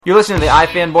You're listening to the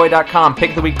iFanboy.com Pick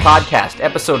of the Week podcast,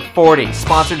 episode 40,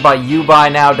 sponsored by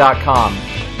YouBuyNow.com.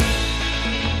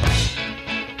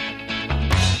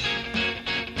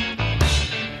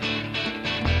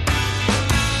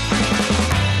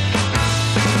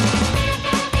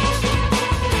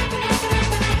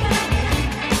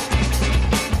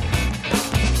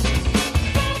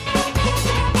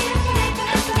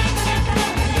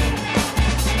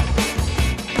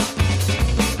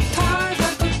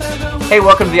 Hey,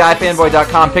 welcome to the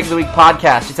iFanboy.com Pick of the Week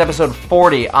podcast. It's episode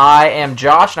 40. I am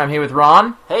Josh, and I'm here with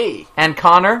Ron. Hey. And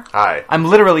Connor. Hi. I'm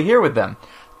literally here with them.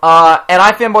 At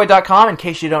iFanboy.com, in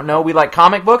case you don't know, we like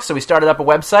comic books, so we started up a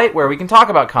website where we can talk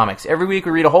about comics. Every week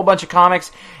we read a whole bunch of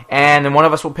comics, and then one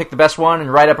of us will pick the best one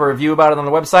and write up a review about it on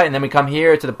the website, and then we come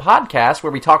here to the podcast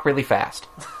where we talk really fast.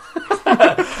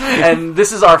 And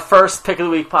this is our first Pick of the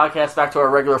Week podcast back to our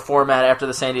regular format after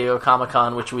the San Diego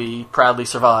Comic-Con, which we proudly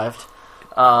survived.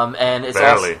 And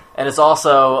it's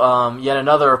also yet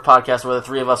another podcast where the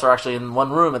three of us are actually in one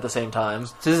room at the same time.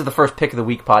 So this is the first Pick of the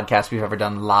Week podcast we've ever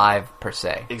done live, per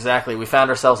se. Exactly. We found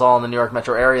ourselves all in the New York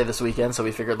metro area this weekend, so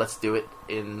we figured let's do it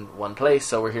in one place.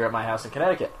 So we're here at my house in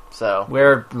Connecticut. So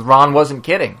where Ron wasn't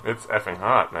kidding. It's effing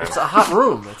hot, man. It's a hot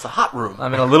room. It's a hot room.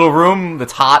 I'm in a little room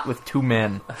that's hot with two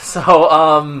men.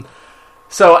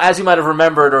 So, as you might have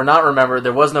remembered or not remembered,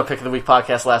 there was no Pick of the Week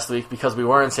podcast last week because we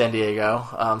were in San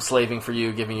Diego, slaving for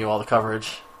you, giving you all the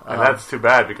coverage. And that's too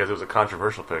bad because it was a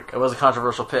controversial pick. It was a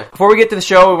controversial pick. Before we get to the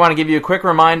show, we want to give you a quick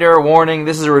reminder, a warning.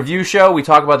 This is a review show. We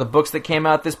talk about the books that came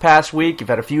out this past week. You've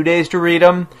had a few days to read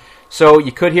them. So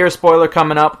you could hear a spoiler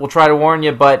coming up. We'll try to warn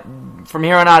you, but from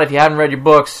here on out, if you haven't read your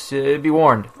books, be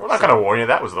warned. We're not going to warn you.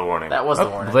 That was the warning. That was the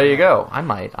warning. Well, there you go. I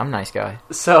might. I'm a nice guy.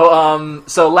 So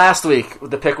last week,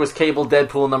 the pick was Cable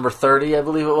Deadpool number 30, I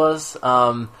believe it was.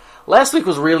 Last week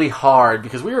was really hard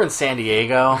because we were in San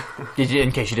Diego.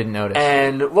 In case you didn't notice.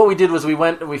 And what we did was we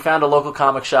found a local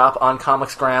comic shop on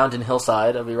Comics Ground in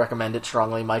Hillside. We recommend it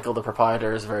strongly. Michael, the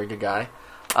proprietor, is a very good guy.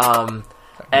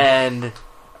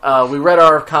 We read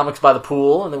our comics by the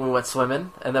pool, and then we went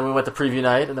swimming, and then we went to preview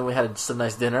night, and then we had some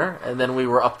nice dinner, and then we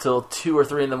were up till 2 or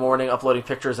 3 in the morning uploading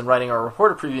pictures and writing our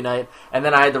report of preview night, and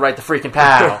then I had to write the freaking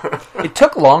POW. It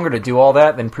took longer to do all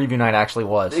that than preview night actually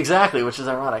was. Exactly, which is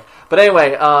ironic. But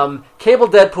anyway, Cable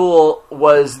Deadpool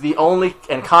was the only,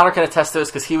 and Connor can attest to this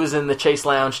because he was in the Chase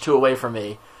Lounge 2 away from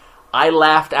me. I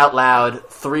laughed out loud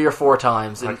 3 or 4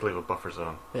 times. I like to leave a buffer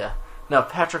zone. Yeah. No,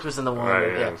 Patrick was in the one.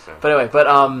 Right, yeah. But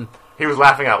anyway, he was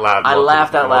laughing out loud. I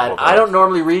laughed out loud. I don't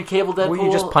normally read Cable Deadpool. Were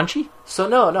you just punchy? So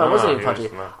no, it wasn't even punchy.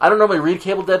 I don't normally read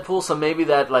Cable Deadpool, so maybe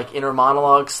that like inner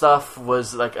monologue stuff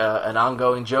was like an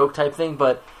ongoing joke type thing.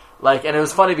 But and it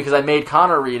was funny because I made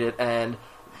Connor read it, and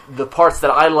the parts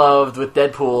that I loved with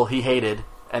Deadpool he hated,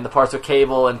 and the parts with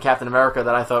Cable and Captain America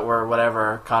that I thought were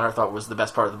whatever Connor thought was the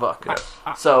best part of the book. Yes.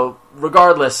 So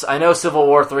regardless, I know Civil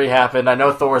War 3 happened. I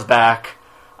know Thor's back.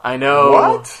 I know.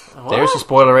 What? There's a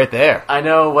spoiler right there. I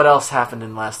know what else happened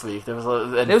in last week. There was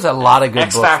a lot of good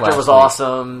X books Factor last was week.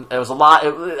 awesome. It was a lot.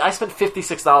 I spent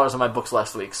 $56 on my books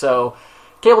last week. So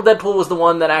Cable Deadpool was the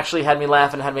one that actually had me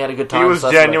laugh and had me had a good time. He was so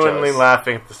that's what I genuinely chose.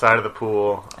 laughing at the side of the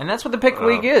pool. And that's what the Pick of the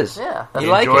Week is. Yeah. He You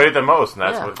like enjoyed it. it the most, and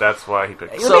Yeah. that's why he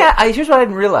picked it. So- Here's what I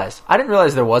didn't realize. I didn't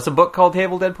realize there was a book called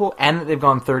Cable Deadpool, and that they've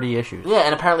gone 30 issues. Yeah,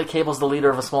 and apparently Cable's the leader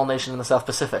of a small nation in the South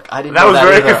Pacific. I didn't That know was that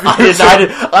very either.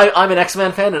 confusing. I'm an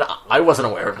X-Men fan, and I wasn't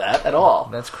aware of that at all.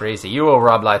 That's crazy. You owe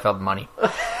Rob Liefeld money.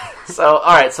 So,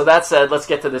 all right. So that said, let's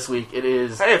get to this week. It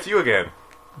is. Hey, it's you again.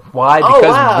 Why? Oh,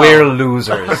 Because wow. we're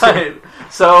losers. Right.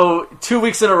 So 2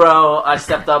 weeks in a row, I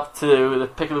stepped up to the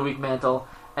Pick of the Week mantle,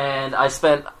 and I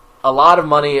spent a lot of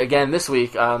money again this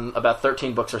week on about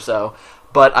 13 books or so.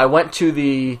 But I went to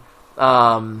the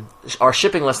our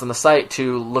shipping list on the site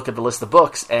to look at the list of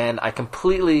books, and I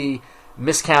completely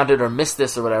miscounted or missed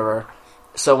this or whatever.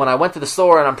 So when I went to the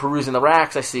store and I'm perusing the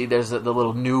racks, I see there's the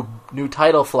little new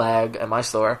title flag at my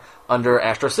store under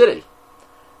Astro City.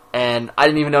 And I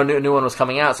didn't even know a new one was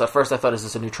coming out, so at first I thought, is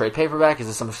this a new trade paperback? Is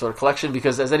this some sort of collection?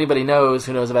 Because as anybody knows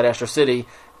who knows about Astro City,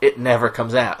 it never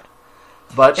comes out.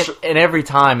 But and every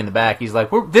time in the back, he's like,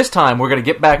 this time we're going to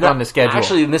get back on the schedule.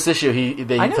 Actually, in this issue,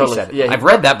 I know totally he said it. Yeah, I've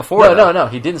read that before. No,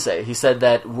 he didn't say it. He said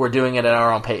that we're doing it at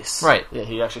our own pace. Right. Yeah,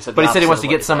 he actually said. But he said he wants opposite to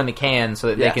of get what some he in the can so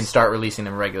that they Yes. can start releasing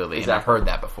them regularly. Exactly. And I've heard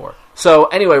that before. So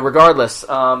anyway, regardless,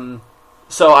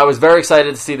 so I was very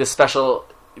excited to see this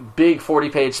big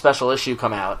 40-page special issue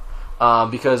come out.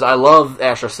 because I love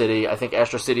Astro City. I think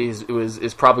Astro City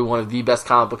is probably one of the best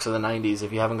comic books of the 90s.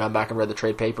 If you haven't gone back and read the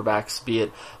trade paperbacks, be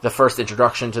it the first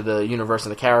introduction to the universe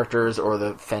and the characters, or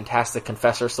the fantastic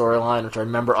Confessor storyline, which I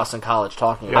remember us in college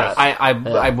talking about.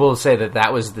 I will say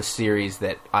that was the series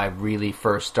that I really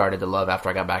first started to love after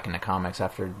I got back into comics,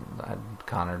 after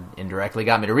Connor indirectly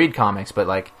got me to read comics, but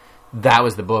like... That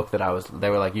was the book that they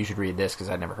were like, you should read this, because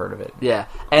I'd never heard of it. Yeah.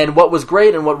 And what was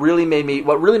great and what really made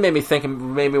me think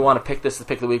and made me want to pick this to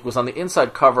pick of the week was on the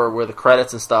inside cover where the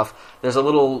credits and stuff, there's a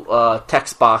little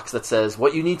text box that says,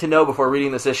 what you need to know before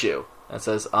reading this issue. And it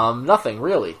says, nothing,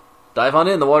 really. Dive on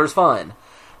in, the water's fine.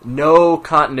 No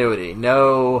continuity,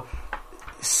 no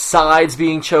sides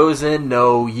being chosen,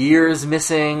 no years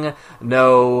missing,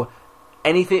 no...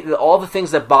 anything, all the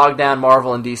things that bog down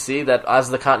Marvel and DC that,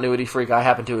 as the continuity freak, I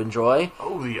happen to enjoy.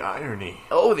 Oh, the irony.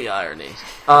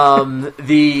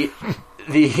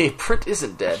 The print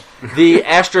isn't dead. The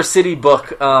Astro City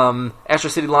book,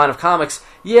 Astro City line of comics,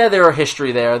 yeah, there are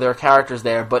history there, there are characters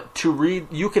there, but to read,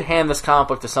 you could hand this comic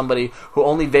book to somebody who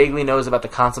only vaguely knows about the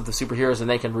concept of superheroes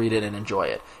and they can read it and enjoy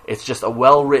it. It's just a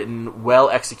well-written,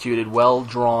 well-executed,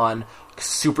 well-drawn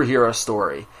superhero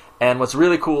story. And what's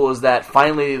really cool is that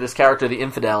finally this character, the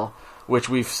Infidel, which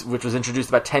was introduced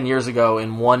about 10 years ago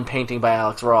in one painting by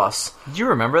Alex Ross. Do you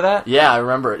remember that? Yeah, I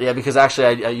remember it. Yeah, because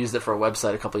actually I used it for a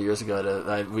website a couple of years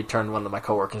ago. We turned one of my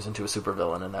coworkers into a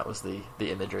supervillain, and that was the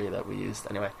imagery that we used.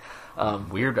 Anyway.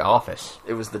 Weird office.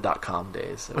 It was the .com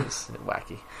days. It was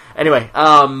wacky. Anyway,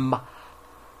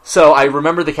 so I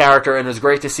remember the character, and it was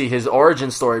great to see his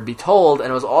origin story be told, and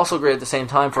it was also great at the same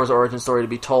time for his origin story to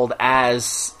be told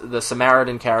as the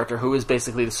Samaritan character, who is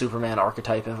basically the Superman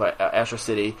archetype of Astro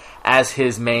City, as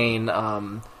his main...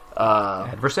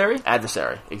 Adversary?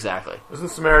 Adversary, exactly. Isn't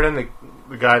Samaritan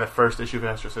the guy in the first issue of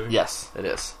Astro City? Yes, it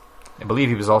is. I believe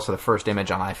he was also the first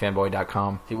image on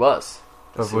ifanboy.com. He was.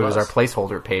 It was our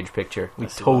placeholder page picture. We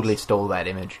totally stole that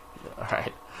image. All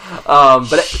right.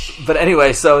 But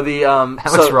anyway, so the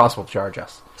Alex Ross will charge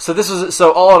us.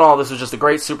 So all in all, this was just a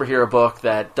great superhero book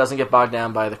that doesn't get bogged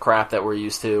down by the crap that we're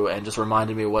used to, and just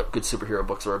reminded me what good superhero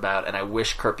books are about. And I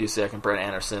wish Kurt Busiek and Brent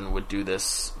Anderson would do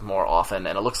this more often.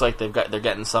 And it looks like they're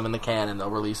getting some in the can, and they'll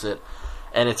release it.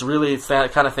 And it's really the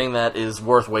kind of thing that is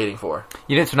worth waiting for.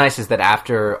 You know what's nice is that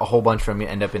after a whole bunch of them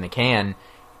end up in the can,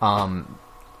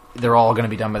 they're all going to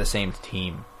be done by the same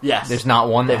team. Yes. There's not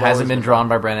one that hasn't been drawn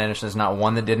by Brent Anderson. There's not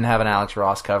one that didn't have an Alex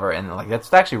Ross cover. And like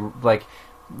that's actually, like,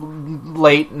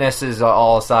 lateness is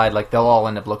all aside, like, they'll all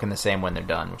end up looking the same when they're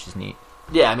done, which is neat.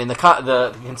 Yeah, I mean,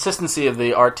 the consistency of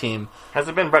the art team... Has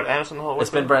it been Brent Anderson the whole way? It's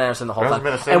been Brent Anderson the whole time.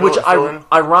 Been a single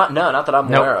no, not that I'm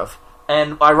aware of.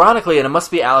 And ironically, and it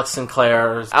must be Alex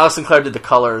Sinclair. Alex Sinclair did the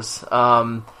colors.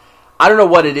 I don't know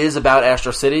what it is about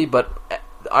Astro City, but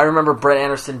I remember Brent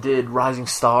Anderson did Rising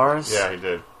Stars. Yeah, he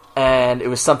did. And it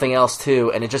was something else,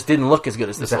 too, and it just didn't look as good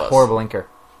as this was. It's a horrible inker.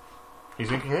 He's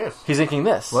inking this. He's inking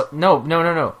this. What?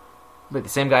 No. But the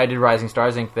same guy who did Rising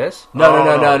Stars inked this? No.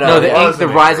 No, the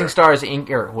Rising Stars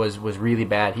inker was really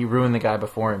bad. He ruined the guy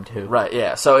before him, too. Right,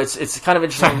 yeah. So it's kind of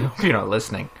interesting... You're not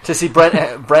listening. To see Brent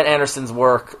Anderson's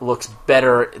work looks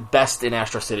best in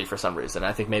Astro City for some reason.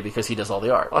 I think maybe because he does all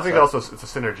the art. Well, I think also it's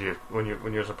a synergy.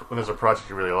 When there's a project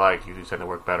you really like, you do tend to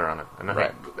work better on it. And I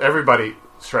think everybody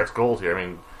strikes gold here. I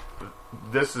mean,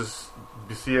 this is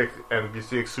Busiek and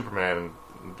Busiek's Superman,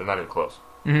 and they're not even close.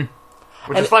 Mm-hmm.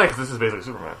 Which is funny because this is basically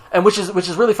Superman, and which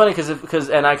is really funny because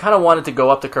and I kind of wanted to go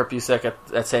up to Kurt Busiek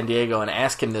at San Diego and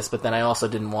ask him this, but then I also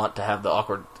didn't want to have the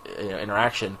awkward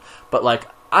interaction. But like,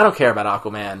 I don't care about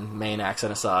Aquaman, main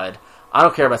accent aside. I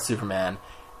don't care about Superman.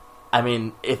 I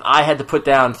mean, if I had to put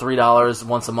down $3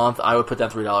 once a month, I would put down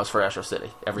 $3 for Astro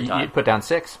City every time. You'd put down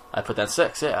 $6. I'd put down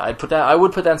 $6. Yeah, I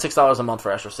would put down $6 a month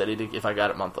for Astro City if I got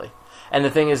it monthly. And the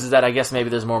thing is that I guess maybe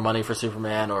there's more money for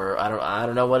Superman, or I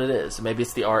don't know what it is. Maybe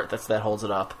it's the art that holds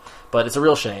it up. But it's a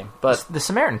real shame. But the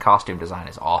Samaritan costume design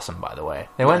is awesome, by the way.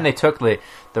 They went and they took the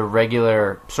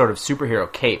regular sort of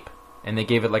superhero cape and they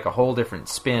gave it like a whole different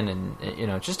spin,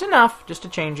 and just enough just to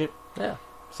change it. Yeah.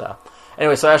 So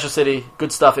anyway, so Astro City,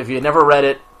 good stuff. If you never read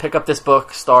it, pick up this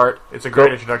book. Start. It's a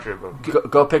great introductory book.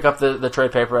 Go pick up the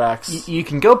trade paperbacks. You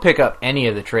can go pick up any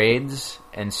of the trades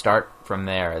and start from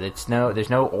there. There's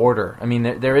no order. I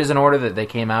mean, there is an order that they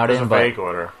came out in, but vague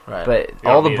order. Right. But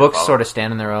all the books sort of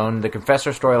stand on their own. The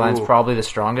Confessor storyline's probably the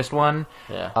strongest one.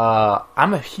 Yeah.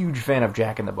 I'm a huge fan of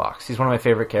Jack in the Box. He's one of my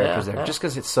favorite characters there, just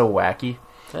because it's so wacky.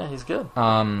 Yeah, he's good.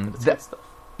 Good stuff.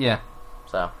 Yeah.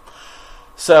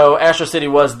 So Astro City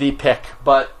was the pick,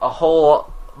 but a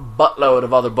whole buttload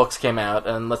of other books came out,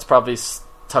 and let's probably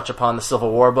touch upon the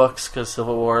Civil War books, because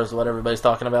Civil War is what everybody's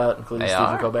talking about, including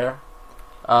Stephen Colbert.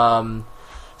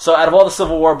 So, out of all the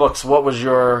Civil War books, what was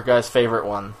your guys' favorite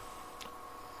one?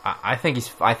 I think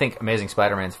Amazing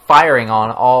Spider-Man's firing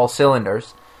on all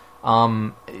cylinders.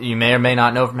 You may or may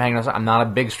not know from hanging out, I'm not a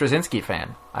big Straczynski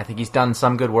fan. I think he's done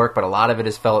some good work, but a lot of it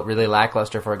has felt really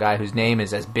lackluster for a guy whose name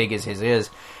is as big as his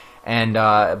is. And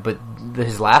but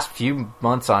his last few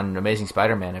months on Amazing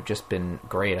Spider-Man have just been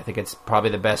great. I think it's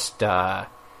probably the best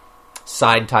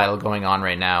side title going on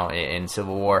right now in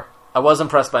Civil War. I was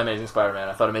impressed by Amazing Spider-Man.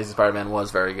 I thought Amazing Spider-Man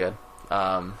was very good.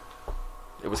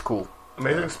 It was cool.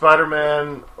 Amazing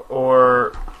Spider-Man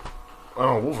or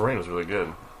Wolverine was really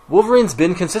good. Wolverine's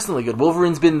been consistently good.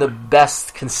 Wolverine's been the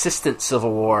best consistent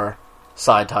Civil War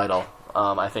side title,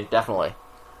 I think, definitely.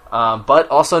 But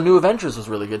also New Avengers was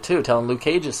really good, too, telling Luke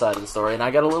Cage's side of the story, and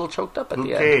I got a little choked up at the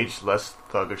end. Luke Cage, less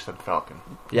thuggish than Falcon.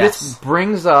 Yes. This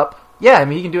brings up... Yeah, I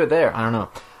mean, you can do it there. I don't know.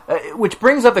 Which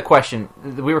brings up the question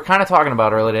we were kind of talking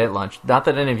about earlier today at lunch. Not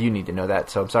that any of you need to know that,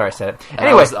 so I'm sorry I said it.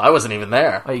 Anyway, I wasn't even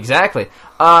there. Exactly.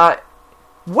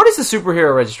 What does the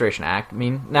Superhero Registration Act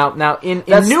mean? Now, in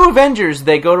New Avengers,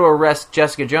 they go to arrest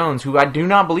Jessica Jones, who I do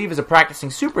not believe is a practicing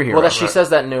superhero. Well, she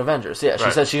says that in New Avengers. Yeah,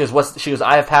 she goes,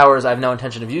 I have powers, I have no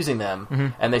intention of using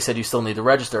them, and they said you still need to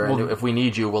register, and if we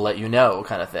need you, we'll let you know,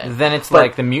 kind of thing. Then it's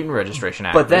like the Mutant Registration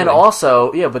Act. But then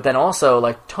also,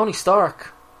 like Tony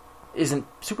Stark isn't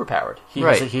superpowered. He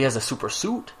has a super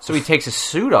suit. So he takes his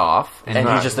suit off, and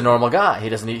he's just a normal guy. He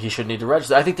shouldn't need to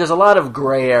register. I think there's a lot of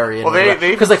gray area. Well,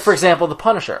 because, like, for example, the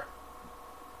Punisher.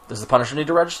 Does the Punisher need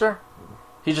to register?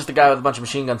 He's just a guy with a bunch of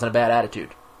machine guns and a bad attitude.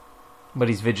 But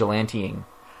he's vigilanteing,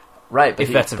 right? But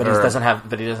he doesn't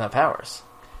have powers.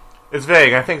 It's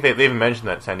vague. I think they even mentioned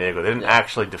that in San Diego. They didn't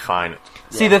actually define it.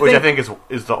 See, which I think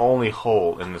is the only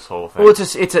hole in this whole thing. Well,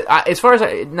 as far as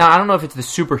I don't know if it's the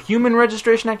Superhuman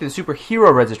Registration Act or the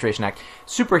Superhero Registration Act.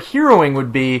 Superheroing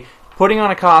would be putting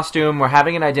on a costume or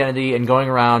having an identity and going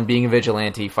around being a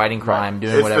vigilante, fighting crime,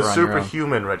 doing whatever on your own. It's the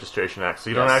Superhuman Registration Act, so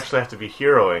you don't actually have to be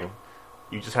heroing.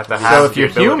 You just have to have. So if you're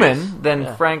human,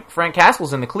 then Frank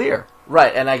Castle's in the clear,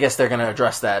 right? And I guess they're going to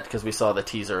address that because we saw the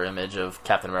teaser image of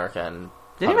Captain America and.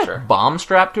 Did he have a bomb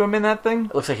strapped to him in that thing?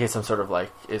 It looks like he has some sort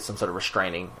of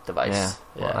restraining device.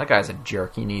 Yeah. Well, that guy's a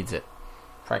jerk. He needs it.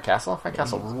 Frank Castle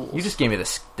rules. You just gave me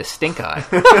the stink eye.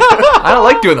 I don't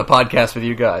like doing the podcast with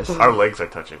you guys. Our legs are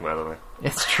touching, by the way.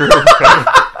 It's true.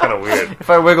 Kind of weird.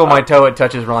 If I wiggle my toe, it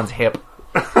touches Ron's hip.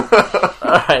 All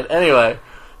right. Anyway,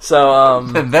 so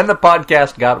and then the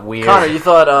podcast got weird. Connor, you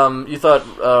thought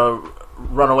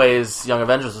Runaways Young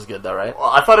Avengers was good, though, right? Well,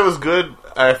 I thought it was good.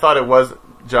 I thought it was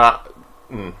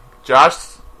Josh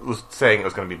was saying it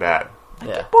was going to be bad.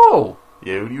 Yeah. Whoa.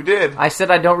 You did. I said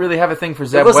I don't really have a thing for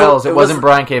Zeb Wells. It wasn't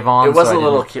Brian K. Vaughan. It was a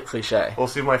little cliche. Well,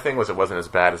 see, my thing was it wasn't as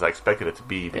bad as I expected it to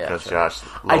be because Josh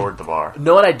lowered the bar.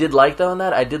 Know what I did like, though, in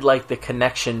that? I did like the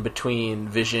connection between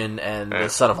Vision and the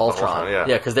Son of Ultron.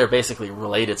 Yeah, because they're basically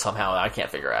related somehow. I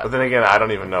can't figure out. But then again, I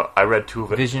don't even know. I read two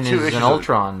of it. Vision is an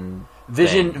Ultron.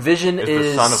 Vision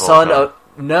is the son of Ultron.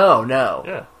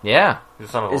 No. Yeah. He's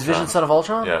the son of Is Vision son of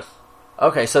Ultron? Yes.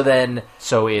 Okay, so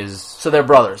they're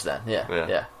brothers then.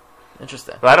 Yeah.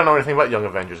 Interesting. But I don't know anything about Young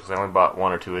Avengers because I only bought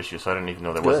 1 or 2 issues, so I didn't even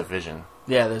know there was a Vision.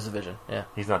 Yeah, there's a Vision. Yeah.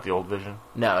 He's not the old Vision?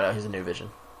 No, he's a new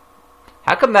Vision.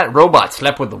 How come that robot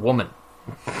slept with the woman?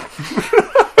 Anyway.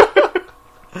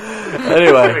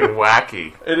 It's getting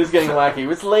wacky. It is getting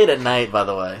wacky. It's late at night, by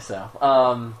the way, so.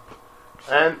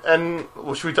 And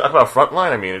should we talk about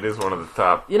Frontline? I mean, it is one of the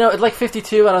top. At like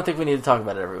 52, I don't think we need to talk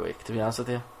about it every week, to be honest with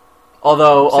you.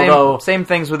 Although same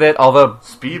things with it. Although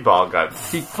Speedball got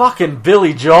fucking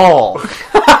Billy Joel.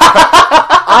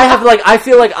 I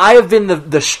feel like I have been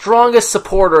the strongest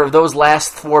supporter of those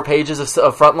last 4 pages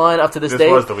of Frontline up to this day.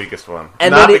 This was the weakest one, and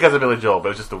not because of Billy Joel, but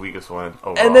it's just the weakest one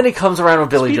overall. And then he comes around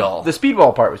with Billy Joel. The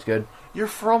Speedball part was good. You're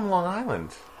from Long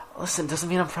Island. Listen, doesn't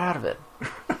mean I'm proud of it.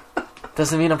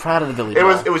 Doesn't mean I'm proud of the Billy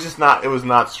Joel. It was just not. It was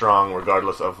not strong,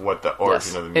 regardless of what the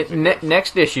origin of the music was.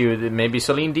 Next issue, maybe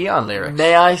Celine Dion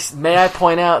lyrics. May I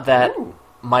point out that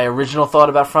my original thought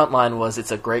about Frontline was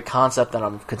it's a great concept, and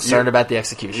I'm concerned about the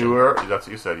execution. That's what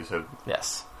you said. You said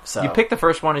yes. So you picked the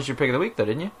first one as your pick of the week, though,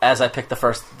 didn't you? As I picked the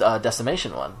first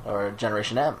Decimation one or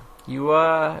Generation M. You the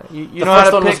know first how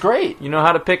to one pick, was great. You know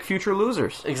how to pick future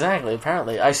losers. Exactly.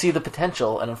 Apparently, I see the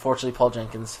potential, and unfortunately, Paul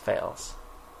Jenkins fails.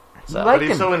 So. But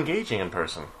he's so engaging in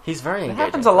person. He's very engaging. It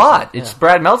happens a lot. It's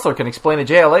Brad Meltzer can explain a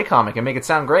JLA comic and make it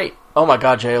sound great. Oh my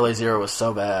god, JLA Zero was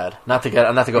so bad. Not to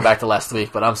go back to last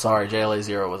week, but I'm sorry, JLA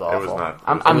Zero was awful. It was not.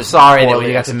 I'm sorry that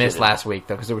we got to miss last week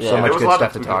though, because there was so much good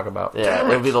stuff to talk about. Yeah, it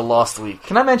would be the lost week.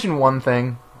 Can I mention one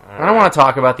thing? I don't want to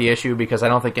talk about the issue because I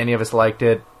don't think any of us liked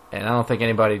it, and I don't think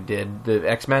anybody did. The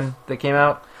X-Men that came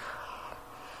out.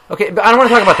 Okay, but I don't want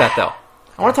to talk about that though.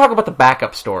 I want to talk about the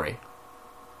backup story.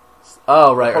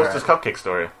 Oh, right, Hostess Cupcake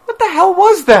story. What the hell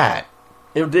was that?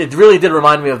 It really did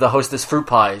remind me of the Hostess Fruit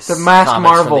Pies. The Masked comics from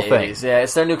Marvel the thing. 80s. Yeah,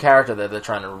 it's their new character that they're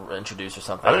trying to introduce or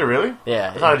something. Are they really?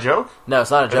 Yeah. It's not a joke? No,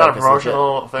 it's not a It's joke. not a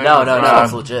promotional thing? No, It's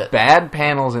it's legit. Bad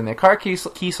panels in there. Car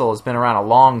Kiesel has been around a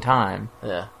long time.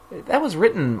 Yeah. That was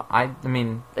written, I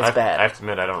mean... It's bad. I have to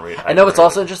admit, I don't read. I know what's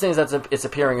also interesting is that it's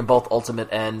appearing in both Ultimate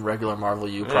and regular Marvel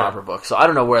U proper books. So I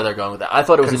don't know where they're going with that. I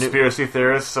thought it was Conspiracy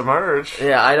theorists emerge.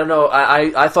 Yeah, I don't know.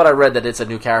 I thought I read that it's a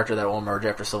new character that will emerge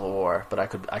after Civil War, but I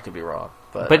could be wrong.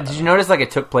 But did you notice like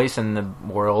it took place in the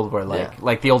world where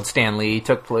like the old Stan Lee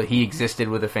he existed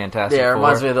with the Fantastic Four? Yeah, it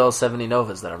reminds Four. me of those 70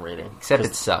 Novas that I'm reading. Except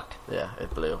it sucked. Yeah,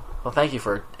 it blew. Well, thank you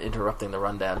for interrupting the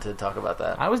rundown to talk about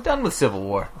that. I was done with Civil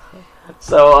War.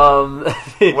 So,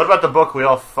 what about the book we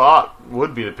all thought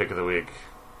would be the pick of the week?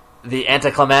 The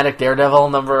Anticlimactic Daredevil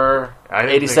number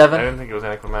 87? I didn't think it was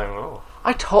anticlimactic at all.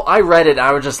 I read it and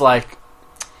I was just like,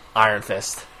 Iron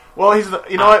Fist. Well, he's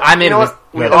you know what? I'm in you know with-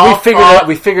 what?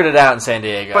 We figured it out in San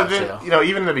Diego. But then, too.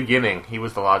 even in the beginning, he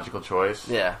was the logical choice.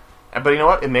 Yeah. But you know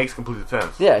what? It makes complete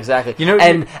sense. Yeah, exactly. You know,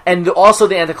 and also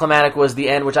the anticlimactic was the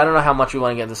end, which I don't know how much we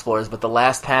want to get into spoilers, but the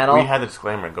last panel. We had the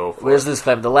disclaimer. Go for Where's it. the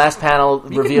disclaimer? The last panel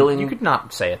You could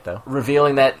not say it though.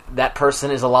 revealing that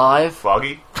person is alive.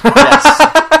 Foggy?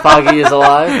 Yes, Foggy is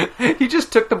alive. He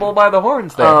just took the bull by the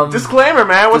horns there. Disclaimer,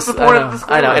 man. What's the point of the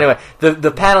disclaimer? I know. Anyway,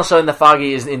 the panel showing that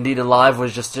Foggy is indeed alive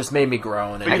was just made me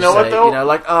groan. And But you know what, though?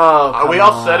 Come we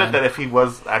all on. said it that if he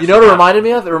was actually You know what it reminded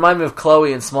me of? It reminded me of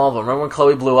Chloe in Smallville. Remember when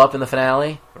Chloe blew up in the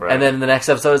finale? Right. And then in the next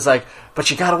episode, it's like, but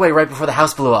she got away right before the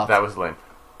house blew up. That was lame.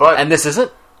 But And this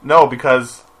isn't? no,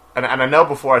 because and I know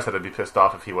before I said I'd be pissed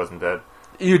off if he wasn't dead.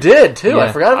 You did, too. Yeah.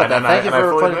 I forgot about that. And Thank you I for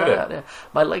fully pointing admit that it. out. Yeah.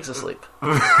 My leg's asleep.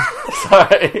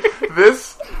 Sorry.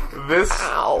 This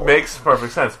Ow. makes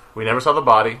perfect sense. We never saw the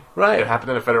body. Right. It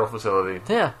happened in a federal facility.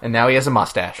 Yeah. And now he has a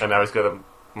mustache. And now he's got a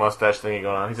mustache thingy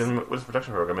going on. He's in with his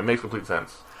protection program. It makes complete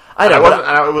sense. I know.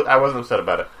 I wasn't upset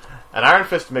about it. And Iron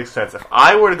Fist makes sense. If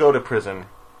I were to go to prison,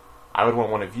 I would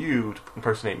want one of you to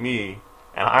impersonate me.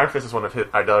 And Iron Fist is one of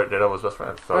our Daredevil's best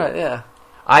friends. So Right, yeah.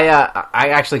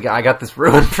 I got this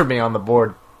ruined for me on the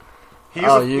board. you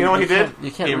know what he did?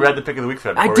 You can't He read- read the pick of the week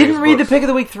thread. I before he didn't his read the books. pick of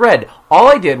the week thread. All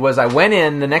I did was I went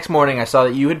in the next morning. I saw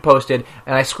that you had posted,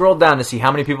 and I scrolled down to see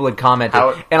how many people had commented,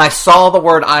 and I saw the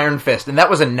word Iron Fist, and that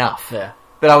was enough. Yeah.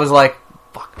 That I was like,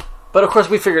 fuck. But of course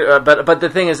we figured, but the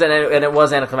thing is, and it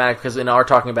was anticlimactic because in our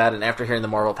talking about it, and after hearing the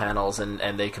Marvel panels,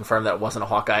 and they confirmed that it wasn't a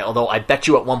Hawkeye, although I bet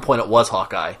you at one point it was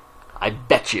Hawkeye. I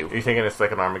bet you. Are you thinking it's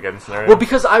like an Armageddon scenario? Well,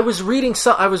 because I was reading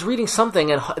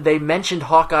something, and they mentioned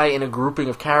Hawkeye in a grouping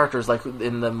of characters, like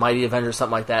in the Mighty Avengers,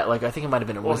 something like that. Like I think it might have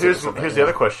been a well, Wizard or something. here's the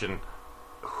other question: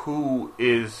 who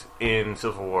is in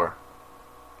Civil War?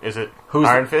 Is it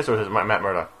Iron Fist or is it Matt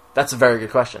Murdock? That's a very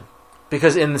good question.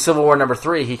 Because in the Civil War number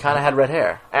 3, he kind of had red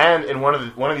hair. And in one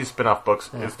of these spin-off books,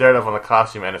 it's Daredevil in the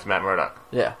costume, and it's Matt Murdock.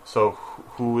 Yeah. So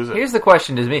who is it? Here's the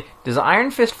question to me: does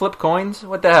Iron Fist flip coins?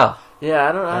 What the hell? Yeah,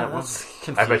 I don't know. That's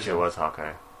confusing. I bet you it was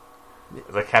Hawkeye.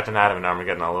 It's like Captain Atom and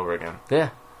Armageddon all over again. Yeah.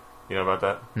 You know about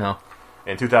that? No,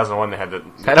 In 2001, they had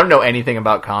I don't know anything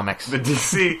about comics. the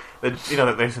DC. They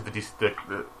said the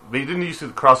DC. They didn't use the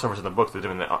crossovers in the books. They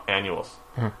did in the annuals.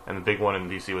 And the big one in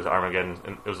DC was Armageddon,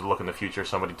 and it was a look in the future.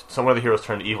 Some of the heroes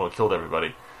turned evil and killed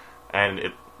everybody, and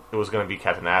it was going to be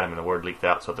Captain Atom, and the word leaked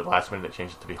out. So at the last minute, they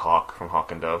changed it to be Hawk from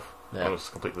Hawk and Dove. Yeah. And it was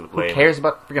completely Who lame. cares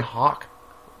about freaking Hawk?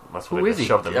 That's Who what they is he?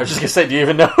 shoved them I was in. just going to say, do you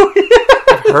even know?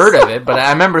 I've heard of it, but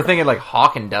I remember thinking like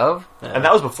Hawk and Dove. And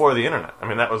that was before the internet. I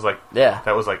mean, that was like Yeah.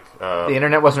 that was like The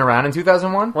internet wasn't around in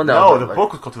 2001. Well, no. but, The like-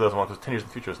 book was called 2001 because 10 Years in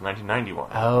the Future was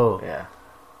 1991. Oh, Yeah.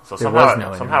 So There somehow was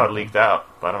no somehow internet. it leaked out,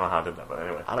 but I don't know how it did that. But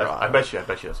anyway, I don't know. I bet you that's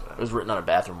what It happened. was written on a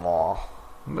bathroom wall.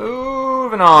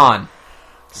 moving on.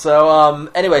 So,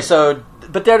 anyway,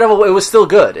 but Daredevil, it was still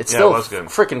good. It's Yeah, still it was good.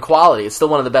 freaking quality. It's still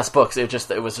one of the best books. It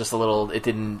was just a little, it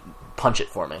didn't punch it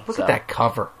for me. Look So, at that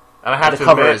cover. And I have The to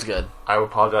cover admit, is good. I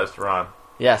apologize to Ron.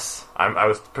 Yes. I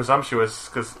was presumptuous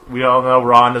because we all know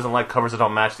Ron doesn't like covers that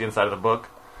don't match the inside of the book.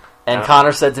 And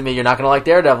Connor said to me, "You're not going to like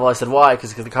Daredevil." I said, "Why?"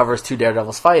 Because the cover is two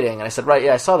Daredevils fighting. And I said, "Right,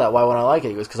 yeah, I saw that. Why wouldn't I like it?"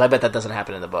 He goes, "Because I bet that doesn't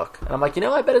happen in the book." And I'm like,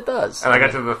 I bet it does. And I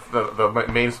got to the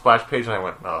main splash page and I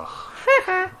went, oh.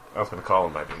 I was going to call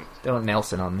him, but I didn't. Don't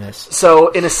Nelson on this. So,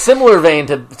 in a similar vein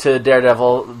to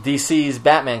Daredevil, DC's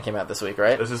Batman came out this week,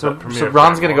 right? This is So, the premiere. so of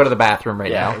Ron's Grant going to go to the Morrison. bathroom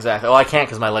right Yeah, now. exactly. Oh, I can't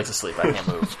because my leg's asleep. I can't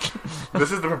move.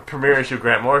 This is the premiere issue of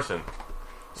Grant Morrison.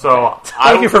 So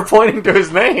Thank you for pointing to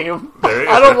his name. There he is,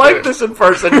 I don't right like there. this in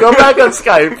person. Go back on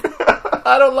Skype.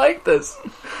 I don't like this.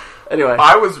 Anyway.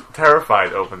 I was terrified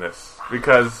to open this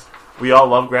because we all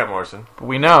love Grant Morrison.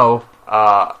 We know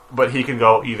But he can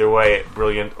go either way,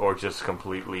 brilliant or just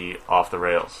completely off the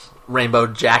rails. Rainbow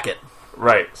jacket.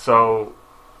 Right. So,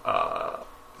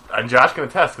 and Josh can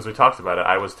attest because we talked about it.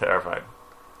 I was terrified.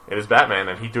 It is Batman,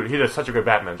 and he did such a good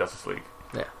Batman in Justice League.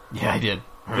 Yeah, I did.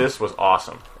 This was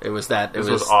awesome. This was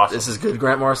awesome. This is good,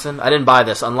 Grant Morrison. I didn't buy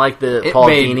this. Unlike the Paul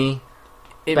Dini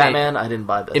Batman, I didn't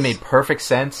buy this. It made perfect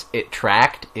sense. It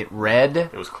tracked. It read.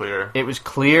 It was clear. It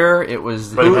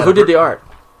was. Who did the art?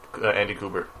 Andy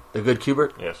Kubert. The good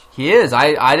Kubert? Yes. He is.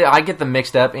 I get them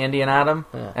mixed up, Andy and Adam,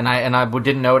 and I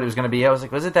didn't know what it was going to be. I was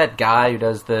like, was it that guy who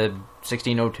does the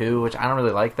 1602? Which I don't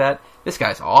really like that. This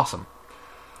guy's awesome.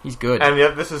 He's good. And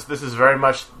this is very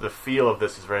much the feel of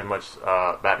this is very much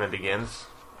Batman Begins.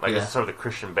 Like this is sort of the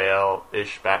Christian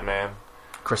Bale-ish Batman.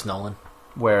 Chris Nolan.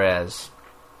 Whereas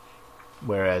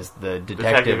the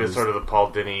detective is sort of the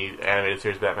Paul Dini animated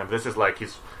series Batman. But this is like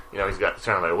he's got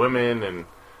surrounded by women, and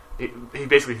he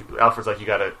basically Alfred's like you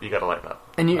gotta lighten up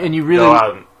and you really go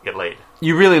out and get laid.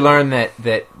 You really learn that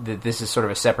this is sort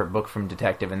of a separate book from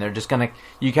Detective, and they're just gonna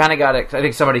you kind of got to. I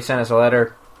think somebody sent us a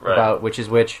letter about which is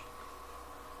which.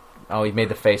 Oh, he made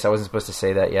the face. I wasn't supposed to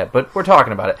say that yet, but we're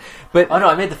talking about it. But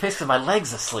I made the face because my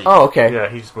leg's asleep. Oh, okay. Yeah,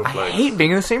 he just moved legs. I hate being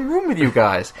in the same room with you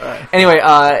guys. Anyway,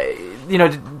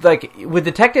 like with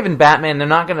Detective and Batman, they're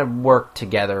not going to work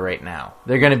together right now.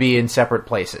 They're going to be in separate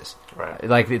places. Right.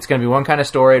 Like it's going to be one kind of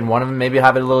story, and one of them maybe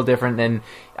have it a little different. And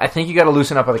I think you got to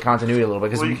loosen up on the continuity a little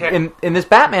bit because in this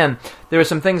Batman, there were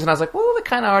some things, and I was like, well, they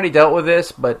kind of already dealt with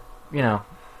this, but the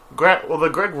Greg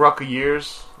Rucka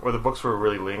years where the books were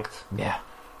really linked. Yeah.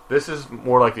 This is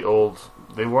more like the old.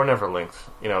 They were never linked.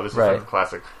 This is like the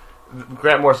classic.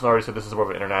 Grant Morrison already said this is more of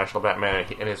an international Batman,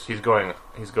 and he's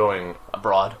going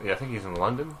abroad. Yeah, I think he's in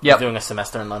London. Yeah, he's doing a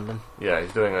semester in London. Yeah,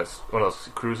 he's doing one of those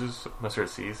cruises, semester at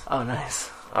seas. Oh, nice.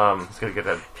 He's gonna get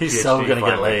that. He's PhD so gonna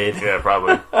finally. get laid. Yeah,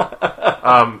 probably.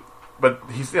 But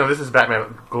he's this is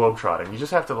Batman globetrotting. You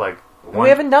just have to we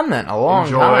haven't done that in a long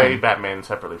time. Enjoy Batman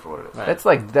separately for what it is. Right.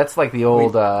 That's like the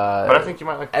old. But I think you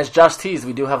might like. As Josh teased,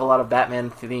 we do have a lot of Batman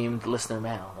themed listener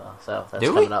mail, though. So that's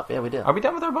coming up. Yeah, we do. Are we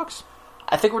done with our books?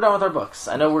 I think we're done with our books.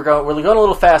 I know we're going a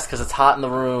little fast because it's hot in the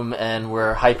room and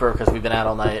we're hyper because we've been out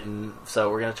all night, and so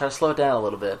we're going to try to slow it down a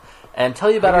little bit and tell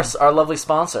you about our lovely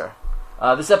sponsor.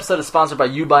 This episode is sponsored by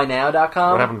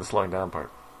YouBuyNow.com. What happened to the slowing down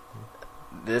part?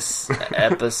 This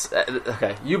episode...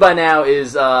 Okay. YouBuyNow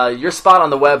is your spot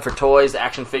on the web for toys,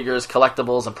 action figures,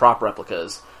 collectibles, and prop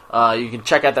replicas. You can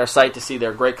check out their site to see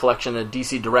their great collection of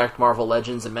DC Direct, Marvel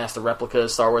Legends, and Master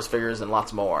replicas, Star Wars figures, and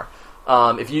lots more.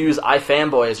 If you use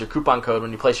iFanboy as your coupon code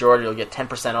when you place your order, you'll get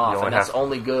 10% off, and that's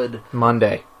only good...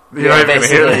 Monday. Yeah,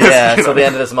 basically, till the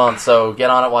end of this month, so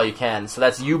get on it while you can. So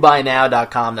that's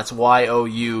youbuynow.com, that's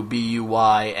YOUBUYNOW.com,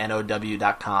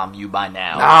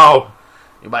 YouBuyNow. No!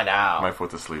 You buy now. My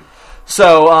foot's asleep.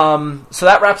 So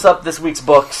that wraps up this week's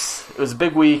books. It was a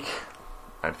big week.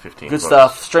 I had 15 Good books.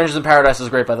 stuff. Strangers in Paradise was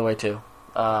great, by the way, too.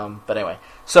 But anyway.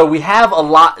 So we have a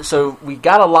lot... So we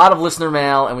got a lot of listener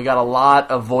mail, and we got a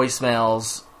lot of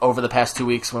voicemails over the past 2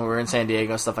 weeks when we were in San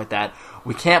Diego, stuff like that.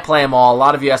 We can't play them all. A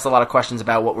lot of you asked a lot of questions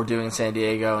about what we're doing in San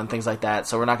Diego and things like that,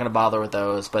 so we're not going to bother with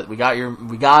those. But we got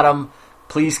them.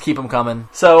 Please keep them coming.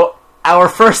 So our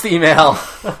first email...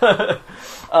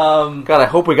 God, I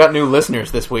hope we got new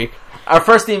listeners this week. Our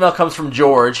first email comes from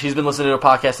George. He's been listening to a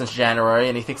podcast since January,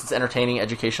 and he thinks it's entertaining,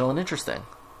 educational, and interesting,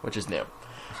 which is new.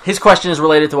 His question is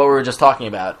related to what we were just talking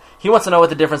about. He wants to know what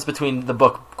the difference between the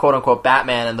book, quote-unquote,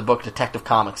 Batman and the book Detective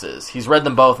Comics is. He's read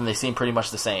them both, and they seem pretty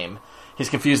much the same. He's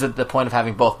confused at the point of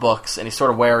having both books, and he's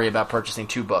sort of wary about purchasing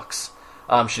two books.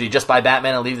 Should he just buy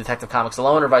Batman and leave Detective Comics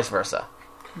alone, or vice versa?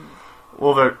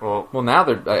 Well, now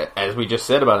they're, as we just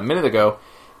said about a minute ago,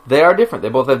 they are different. They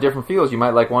both have different feels. You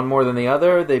might like one more than the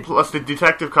other. Plus, the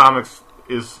Detective Comics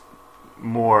is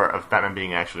more of Batman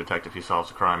being actually a detective. He solves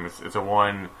a crime. It's a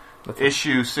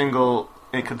one-issue, single,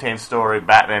 contained story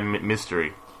Batman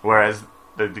mystery. Whereas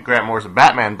the Grant Morrison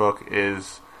Batman book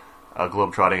is a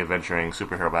globetrotting, adventuring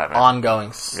superhero Batman.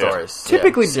 Ongoing stories. Yeah.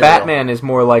 Typically, Batman is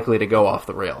more likely to go off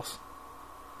the rails.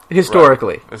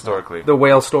 Historically. Right. Historically. The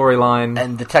whale storyline.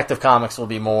 And Detective Comics will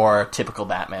be more typical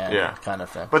Batman kind of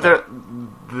thing. But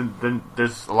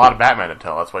there's a lot of Batman to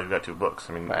tell. That's why you've got two books.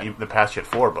 I mean, in the past you had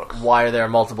 4 books. Why are there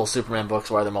multiple Superman books?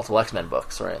 Why are there multiple X-Men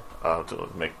books, right? To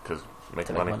make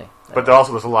money. But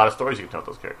there's a lot of stories you can tell with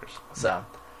those characters.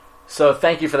 So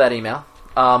thank you for that email.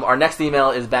 Our next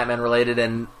email is Batman-related,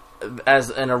 and as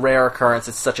in a rare occurrence,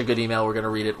 it's such a good email, we're going to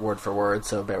read it word for word,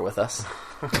 so bear with us.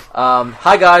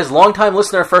 Hi guys, long-time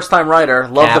listener, first-time writer,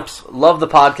 love the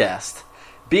podcast.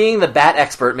 Being the Bat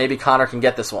expert, maybe Connor can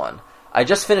get this one. I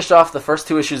just finished off the first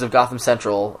 2 issues of Gotham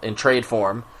Central in trade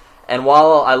form, And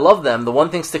while I love them, the one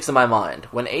thing sticks in my mind.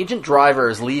 When Agent Driver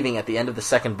is leaving at the end of the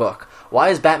second book, why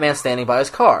is Batman standing by his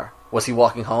car? Was he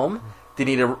walking home? Did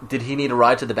he need a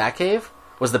ride to the Batcave?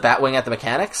 Was the Batwing at the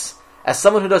mechanics? As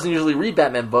someone who doesn't usually read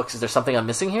Batman books, is there something I'm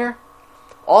missing here?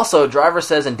 Also, Driver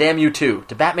says, and damn you too,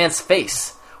 to Batman's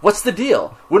face. What's the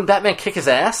deal? Wouldn't Batman kick his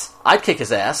ass? I'd kick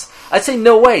his ass. I'd say,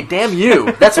 no way, damn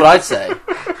you. That's what I'd say.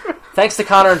 Thanks to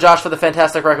Connor and Josh for the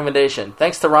fantastic recommendation.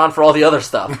 Thanks to Ron for all the other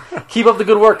stuff. Keep up the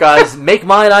good work, guys. Make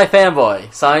mine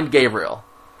iFanboy. Signed, Gabriel.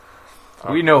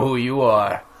 We know who you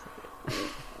are.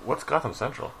 What's Gotham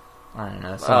Central? I don't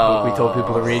know. Some book we told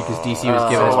people to read because DC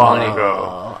was giving us long money.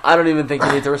 ago. I don't even think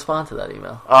you need to respond to that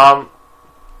email.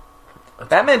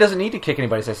 Batman doesn't need to kick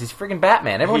anybody's ass. He's freaking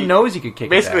Batman. Everyone knows he could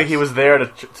kick his ass. Basically, he was there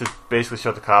to basically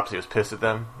show the cops he was pissed at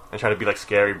them and try to be like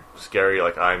scary,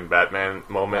 like I'm Batman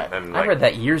moment. And I like, read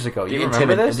that years ago. You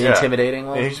remember this? The intimidating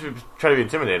one? Yeah, he should try to be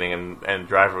intimidating, and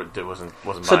Driver wasn't.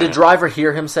 So did Driver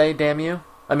hear him say "damn you"?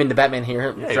 I mean, did Batman hear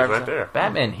him? Yeah, he was right there.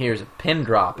 Batman hears a pin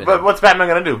drop. But what's Batman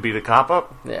gonna do? Beat a cop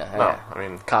up? Yeah. No, I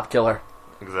mean cop killer.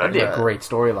 exactly. That'd be a great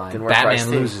storyline. Batman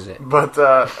loses it. But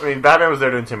I mean, Batman was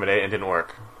there to intimidate and didn't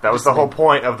work. That was the whole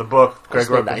point of the book. Greg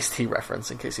wrote a nice tea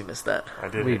reference in case you missed that. I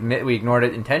did. We ignored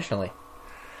it intentionally.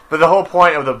 But the whole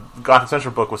point of the Gotham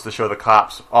Central book was to show the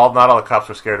cops. Not all the cops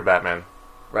were scared of Batman.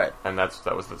 Right. And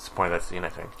that was the point of that scene, I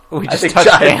think. We I just think touched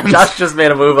hands. Josh just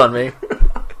made a move on me.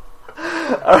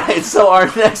 All right, so our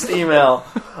next email.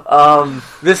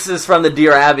 This is from the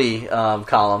Dear Abby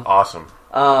column. Awesome.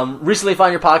 Recently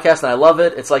found your podcast and I love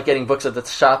it. It's like getting books at the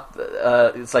shop.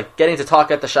 It's like getting to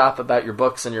talk at the shop about your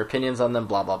books and your opinions on them,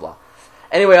 blah, blah, blah.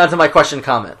 Anyway, on to my question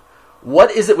comment.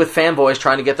 What is it with fanboys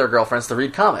trying to get their girlfriends to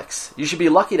read comics? You should be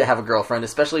lucky to have a girlfriend,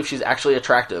 especially if she's actually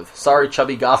attractive. Sorry,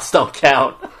 chubby goths don't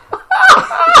count.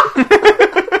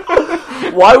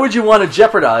 Why would you want to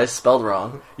jeopardize, spelled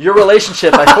wrong, your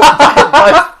relationship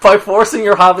by forcing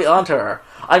your hobby onto her?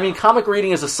 I mean, comic reading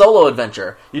is a solo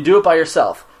adventure. You do it by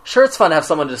yourself. Sure, it's fun to have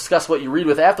someone to discuss what you read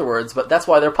with afterwards, but that's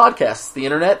why there are podcasts, the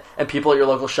internet, and people at your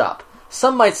local shop.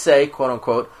 Some might say,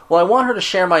 quote-unquote, well, I want her to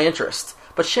share my interests.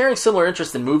 But sharing similar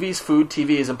interests in movies, food,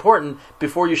 TV is important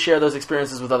before you share those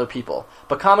experiences with other people.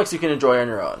 But comics you can enjoy on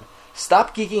your own.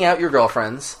 Stop geeking out your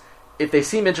girlfriends. If they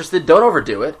seem interested, don't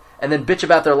overdo it, and then bitch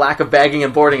about their lack of bagging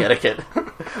and boarding etiquette.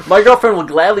 My girlfriend will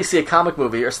gladly see a comic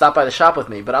movie or stop by the shop with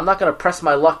me, but I'm not going to press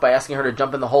my luck by asking her to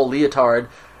jump in the whole leotard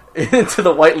into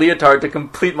the white leotard to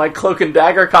complete my cloak and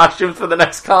dagger costume for the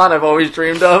next con I've always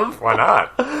dreamed of. Why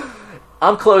not?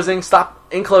 In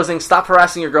closing, stop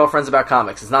harassing your girlfriends about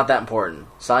comics. It's not that important.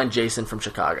 Signed, Jason from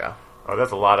Chicago. Oh,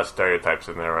 that's a lot of stereotypes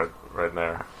in there, right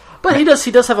there. But he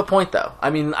does have a point, though.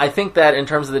 I mean, I think that in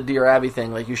terms of the Dear Abby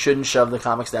thing, like, you shouldn't shove the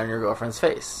comics down your girlfriend's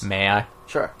face. May I?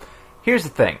 Sure. Here's the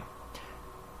thing.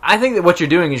 I think that what you're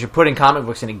doing is you're putting comic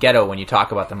books in a ghetto when you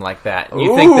talk about them like that.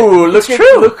 You think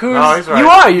that look who's... No, he's right. You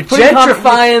are. You're putting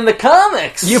gentrifying the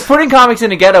comics. You're putting comics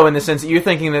in a ghetto in the sense that you're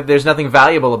thinking that there's nothing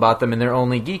valuable about them and they're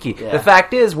only geeky. Yeah. The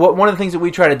fact is, one of the things that we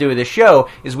try to do with this show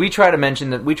is we try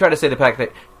to say the fact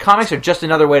that comics are just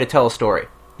another way to tell a story.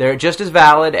 They're just as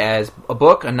valid as a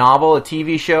book, a novel, a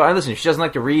TV show. And listen, if she doesn't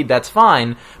like to read, that's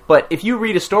fine. But if you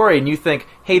read a story and you think,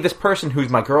 hey, this person who's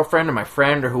my girlfriend or my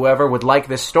friend or whoever would like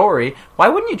this story, why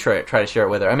wouldn't you try to share it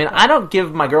with her? I mean, I don't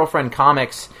give my girlfriend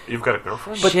comics... You've got a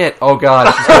girlfriend? Shit. Oh,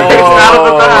 God. She's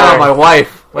my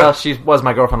wife. Well, she was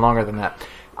my girlfriend longer than that.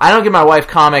 I don't give my wife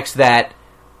comics that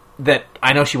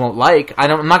I know she won't like.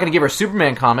 I'm not going to give her a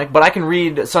Superman comic, but I can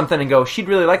read something and go, she'd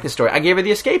really like this story. I gave her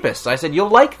The Escapists. I said, you'll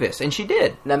like this, and she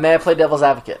did. Now, may I play devil's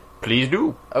advocate? Please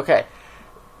do. Okay.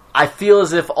 I feel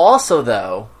as if also,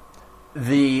 though,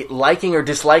 the liking or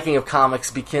disliking of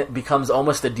comics becomes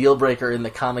almost a deal breaker in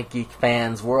the comic geek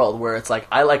fans' world, where it's like,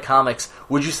 I like comics.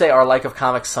 Would you say our like of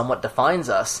comics somewhat defines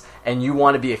us, and you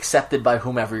want to be accepted by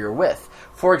whomever you're with?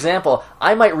 For example,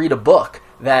 I might read a book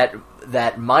that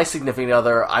my significant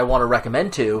other I want to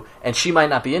recommend to, and she might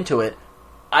not be into it.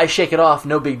 I shake it off,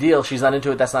 no big deal. She's not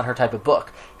into it, that's not her type of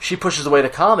book. She pushes away the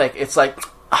comic, it's like,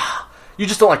 you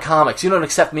just don't like comics. You don't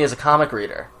accept me as a comic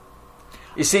reader.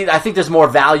 You see, I think there's more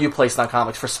value placed on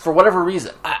comics for whatever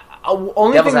reason.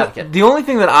 The only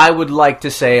thing that I would like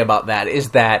to say about that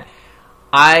is that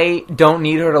I don't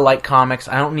need her to like comics.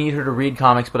 I don't need her to read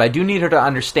comics, but I do need her to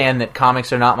understand that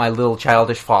comics are not my little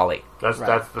childish folly. That's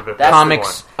the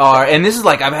comics are, and this is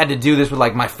like I've had to do this with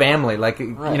like my family. Like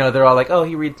you know, they're all like, "Oh,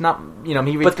 he reads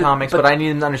comics," but I need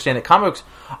them to understand that comics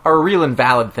are a real and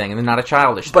valid thing, and they're not a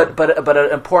childish thing. But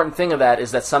an important thing of that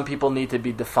is that some people need to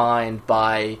be defined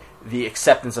by the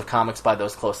acceptance of comics by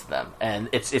those close to them, and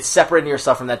it's separating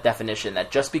yourself from that definition. That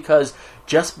just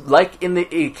like in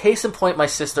the case in point, my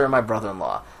sister and my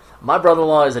brother-in-law. My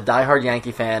brother-in-law is a diehard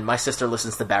Yankee fan. My sister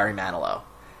listens to Barry Manilow.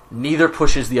 Neither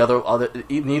pushes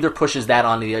that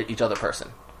on each other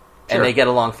person, and they get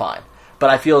along fine. But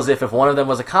I feel as if one of them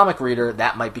was a comic reader,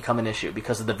 that might become an issue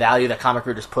because of the value that comic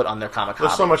readers put on their comic hobby.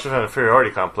 There's so much of an inferiority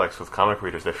complex with comic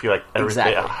readers. They feel like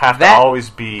Exactly. they have to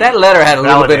always be That letter had a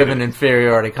little bit of validated. an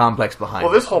inferiority complex behind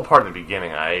Well, it. this whole part in the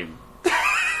beginning, I'm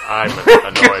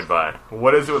annoyed by.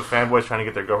 What is it with fanboys trying to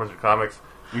get their girlfriends to comics?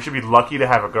 You should be lucky to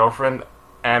have a girlfriend,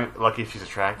 and lucky if she's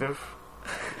attractive.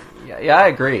 Yeah, I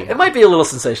agree. It might be a little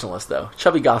sensationalist, though.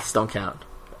 Chubby goths don't count.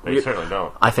 They certainly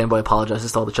don't. iFanboy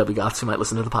apologizes to all the chubby goths who might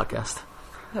listen to the podcast.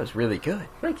 That was really good.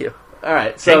 Thank you. All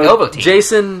right, so Take over, team.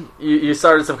 Jason, you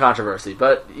started some controversy,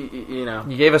 but you know.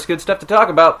 You gave us good stuff to talk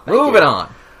about. Moving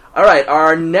on. All right,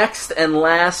 our next and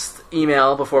last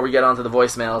email before we get on to the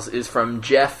voicemails is from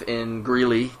Jeff in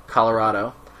Greeley,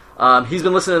 Colorado. He's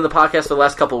been listening to the podcast for the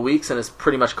last couple of weeks and is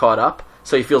pretty much caught up,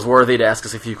 so he feels worthy to ask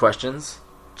us a few questions.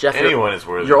 Jeff, Anyone is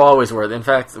worthy. You're always worthy. In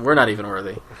fact, we're not even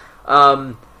worthy.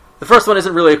 The first one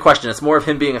isn't really a question. It's more of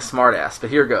him being a smartass, but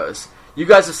here goes. You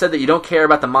guys have said that you don't care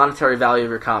about the monetary value of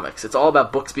your comics. It's all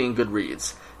about books being good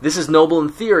reads. This is noble in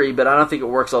theory, but I don't think it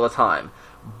works all the time.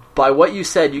 By what you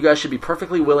said, you guys should be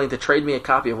perfectly willing to trade me a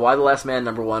copy of Y the Last Man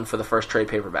 #1 for the first trade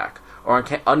paperback, or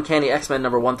Uncanny X-Men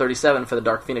 #137 for the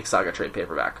Dark Phoenix Saga trade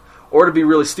paperback. Or to be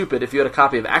really stupid, if you had a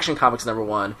copy of Action Comics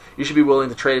 #1, you should be willing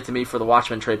to trade it to me for the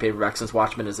Watchmen trade paperback, since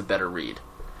Watchmen is a better read.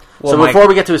 Well, So before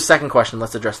we get to his second question,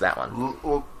 let's address that one.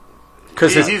 Well,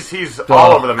 Because he's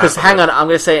all over the map. Because hang on, I'm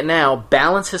going to say it now.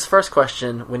 Balance his first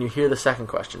question when you hear the second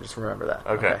question. Just remember that.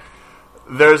 Okay.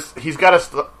 There's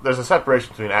a separation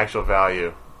between actual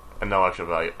value and no actual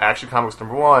value. Action Comics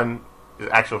 #1 is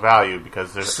actual value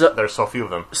because there's so few of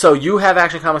them. So you have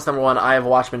Action Comics #1. I have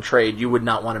Watchmen trade. You would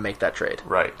not want to make that trade,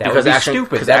 Right. That because would be Action, stupid.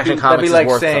 Because That'd Action be Comics like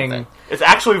is worth saying, something. It's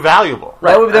actually valuable.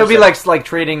 Right. That would be like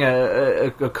trading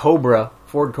a Cobra,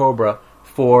 Ford Cobra,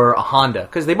 for a Honda,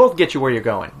 because they both get you where you're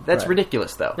going. That's Right.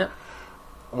 ridiculous, though. Yeah.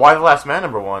 Why the Last Man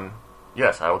 #1?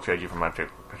 Yes, I will trade you for my trade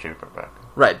paperback.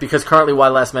 Right, because currently Y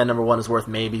the Last Man #1 is worth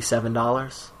maybe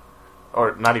 $7.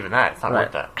 Or not even that. It's not Right.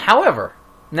 worth that. However,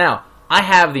 now, I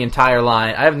have the entire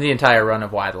line, I have the entire run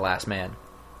of Y the Last Man.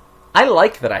 I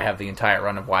like that I have the entire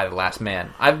run of Y the Last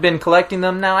Man. I've been collecting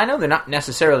them now. I know they're not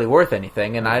necessarily worth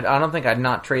anything, and I don't think I'd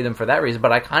not trade them for that reason,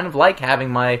 but I kind of like having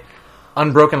my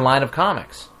unbroken line of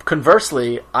comics.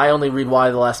 Conversely, I only read Y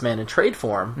the Last Man in trade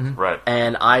form, Right.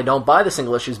 and I don't buy the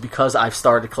single issues because I've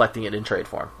started collecting it in trade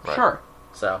form. Right. Sure.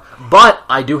 So, but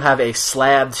I do have a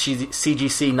slabbed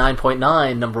CGC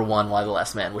 9.9 #1 Y the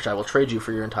Last Man, which I will trade you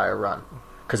for your entire run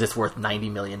because it's worth $90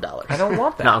 million. I don't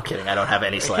want that. No, I'm kidding. I don't have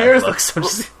any slabbed Here's books. I'm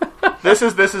just- This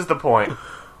is the point.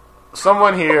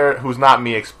 Someone here who's not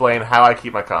me explain how I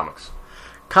keep my comics.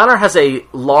 Connor has a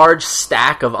large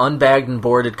stack of unbagged and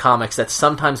boarded comics that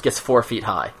sometimes gets 4 feet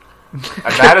high. And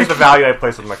that is the value I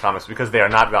place on my comics because they are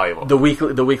not valuable. The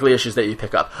weekly issues that you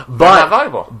pick up, They're but not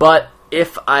valuable. But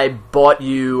if I bought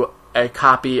you a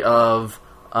copy of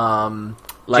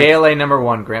JLA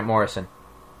 #1, Grant Morrison.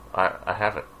 I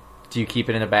have it. Do you keep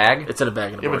it in a bag? it's in a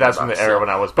bag. In a Yeah, but boarded that's from box, the era so- when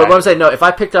I was But back. what I'm saying, no, if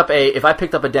I picked up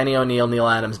a Denny O'Neil, Neil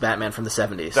Adams Batman from the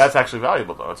 70s, That's actually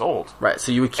valuable though. It's old. right.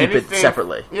 So you would keep Anything- it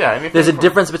separately. Yeah. Anything There's a from-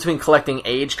 difference between collecting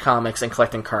aged comics and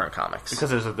collecting current comics. because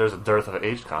there's a dearth of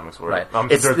aged comics. Where, Right. Dearth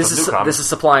of new comics. This is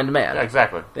supply and demand. Yeah,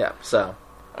 exactly. Yeah. So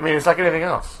I mean, it's like anything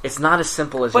else. it's not as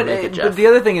simple as you But, make it, Jeff. but the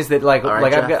other thing is that, like, All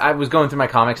right, Jeff. I was going through my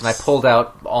comics and I pulled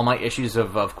out all my issues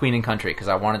of Queen and Country because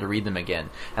I wanted to read them again.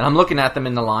 And I'm looking at them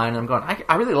in the line and I'm going,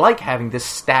 I really like having this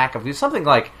stack of... There's something,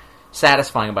 like,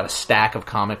 satisfying about a stack of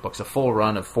comic books, a full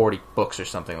run of 40 books or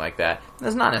something like that.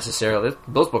 That's not necessarily...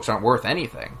 Those books aren't worth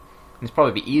anything. It's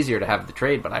probably be easier to have the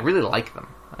trade, but I really like them.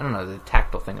 I don't know, the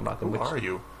tactile thing about them. Who are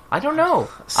you? I don't know.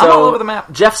 So, I'm all over the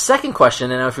map. Jeff's second question,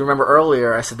 and if you remember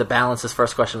earlier, I said to balance his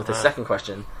first question with his second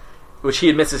question, which he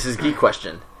admits is his geek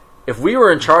question. If we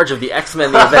were in charge of the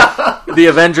X-Men, the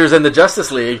Avengers, and the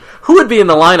Justice League, who would be in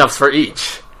the lineups for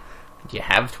each? Do you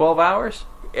have 12 hours?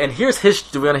 And here's his...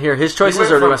 Do we want to hear his choices,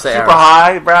 Went or do we from want to say super ours?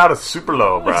 high brow to super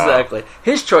low brow? Exactly.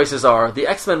 His choices are, the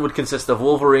X-Men would consist of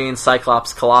Wolverine,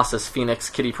 Cyclops, Colossus, Phoenix,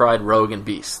 Kitty Pryde, Rogue, and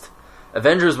Beast.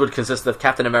 Avengers would consist of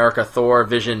Captain America, Thor,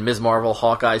 Vision, Ms. Marvel,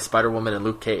 Hawkeye, Spider-Woman, and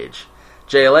Luke Cage.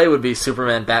 JLA would be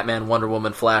Superman, Batman, Wonder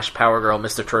Woman, Flash, Power Girl,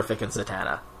 Mr. Terrific, and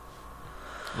Zatanna.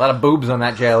 A lot of boobs on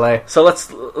that JLA. So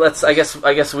let's I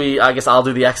guess I'll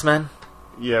do the X-Men.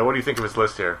 Yeah, what do you think of his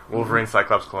list here? Wolverine,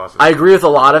 Cyclops, Colossus. I agree with a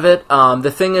lot of it.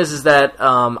 The thing is that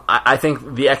I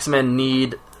think the X-Men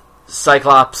need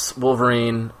Cyclops,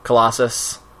 Wolverine,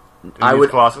 Colossus.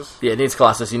 Colossus? Yeah, it needs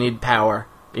Colossus. You need power.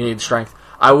 You need strength.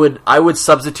 I would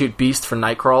substitute Beast for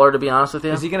Nightcrawler, to be honest with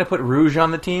you. Is he going to put Rouge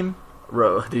on the team?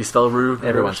 Rogue. Did he spell Rouge?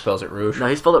 Everyone spells it Rouge. No,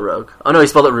 he spelled it Rogue. Oh, no, he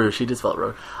spelled it Rouge. He did spell it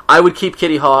Rogue. I would keep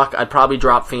Kitty Hawk. I'd probably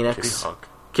drop Phoenix. Kitty Hawk.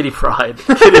 Kitty Pride.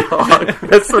 Kitty Hawk.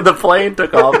 That's when the plane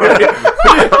took off, right?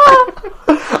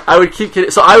 I would keep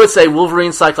Kitty... So I would say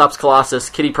Wolverine, Cyclops, Colossus,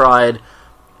 Kitty Pryde,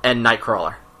 and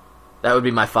Nightcrawler. That would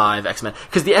be my 5 X-Men.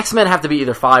 Because the X-Men have to be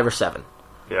either 5 or 7.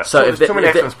 Yeah, so if too many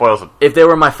X-Men spoils it. If they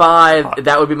were my 5,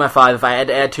 that would be my 5. If I had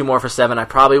to add 2 more for 7, I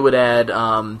probably would add...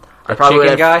 I probably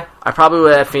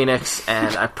would add Phoenix,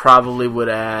 and I probably would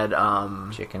add...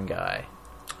 Chicken Guy.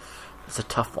 It's a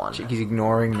tough one. He's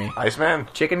ignoring me. Iceman?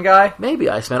 Chicken Guy? Maybe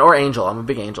Iceman, or Angel. I'm a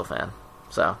big Angel fan.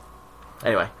 So,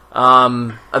 anyway.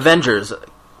 Avengers.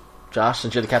 Josh,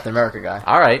 since you're the Captain America guy.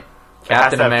 All right.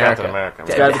 Captain America. Captain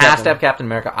It has to have Captain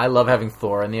America. I love having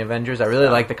Thor in the Avengers. I really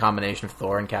like the combination of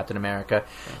Thor and Captain America.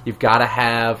 You've got to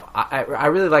have... I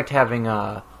really liked having...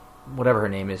 whatever her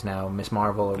name is now, Miss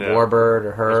Marvel or Warbird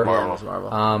or her. Miss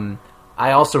Marvel.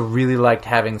 I also really liked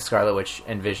having Scarlet Witch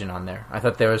and Vision on there. I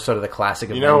thought they were sort of the classic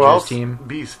Avengers team.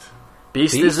 Beast.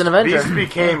 Beast is an Avenger. Beast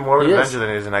became more of an Avenger than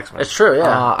he is an X-Men. It's true, yeah.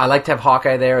 I like to have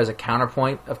Hawkeye there as a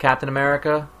counterpoint of Captain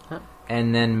America.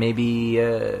 And then maybe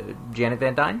Janet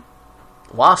Van Dyne?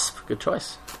 Wasp, good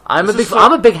choice. I'm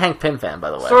a big Hank Pym fan,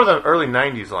 by the way. Sort of the early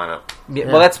 '90s lineup. Yeah,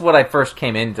 well, that's what I first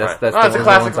came in. That's it's a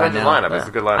classic Avengers lineup. It's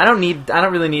a good lineup. I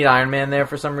don't really need Iron Man there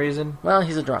for some reason. Well,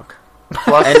 he's a drunk.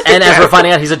 Plus, and as we're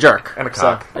finding out, he's a jerk. And a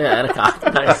cock. So, yeah, and a cock.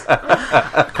 Nice.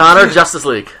 Connor, Justice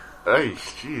League. Hey,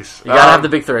 jeez. You gotta have the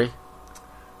big 3.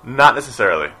 Not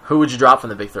necessarily. Who would you drop from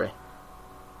the big 3?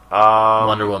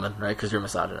 Wonder Woman, right? Because you're a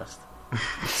misogynist.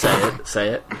 Say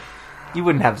it. You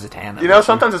wouldn't have Zatanna. You know,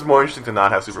 sometimes it's more interesting to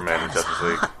not have Superman in Justice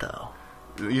League. Hot, though.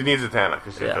 You need Zatanna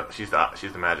because she's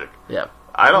the magic. Yeah.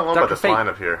 I don't know about Dr. this Fate.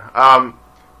 lineup here.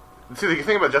 See, the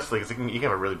thing about Justice League is you can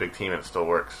have a really big team and it still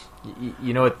works.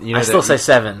 You know what? I still say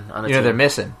 7 on a team. They're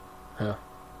missing. Yeah.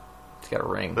 It's got a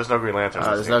ring. There's no Green Lantern.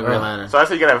 There's no Green Lantern. So I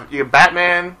say you have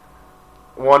Batman,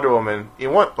 Wonder Woman.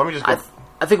 Let me just go.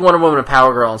 I think Wonder Woman and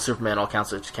Power Girl and Superman all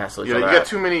cancel each other. You got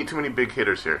too many big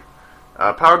hitters here.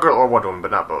 Power Girl or Wonder Woman,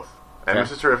 but not both. And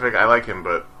Mr. Terrific, I like him,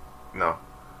 but no.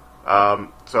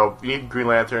 So you need Green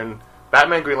Lantern,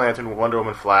 Batman, Green Lantern, Wonder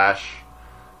Woman, Flash,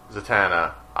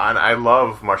 Zatanna. And I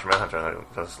love Martian Manhunter in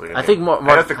Justice League. I think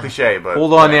that's the cliche, but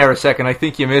hold on there a second. I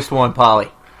think you missed one, Polly.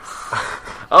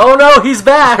 Oh no, he's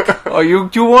back! Oh, you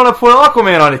want to put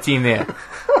Aquaman on a team there?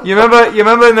 You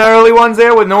remember in the early ones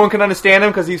there where no one can understand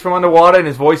him because he's from underwater and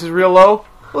his voice is real low?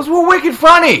 Those were wicked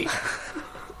funny.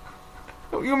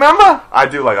 You remember? I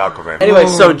do like Aquaman. Anyway,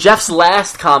 so Jeff's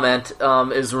last comment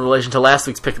is in relation to last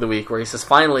week's pick of the week, where he says,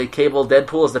 "Finally, Cable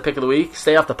Deadpool is the pick of the week.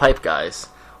 Stay off the pipe, guys."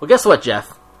 Well, guess what,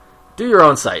 Jeff? Do your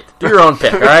own site. Do your own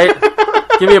pick. All right?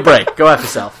 Give me a break. Go after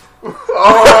yourself. Oh!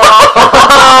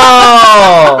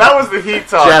 That was the heat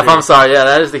talk. Jeff, I'm sorry. Yeah,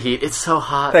 that is the heat. It's so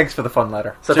hot. Thanks for the fun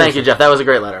letter. So thank you, Jeff. That was a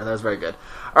great letter. That was very good.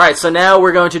 All right, so now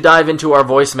we're going to dive into our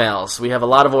voicemails. We have a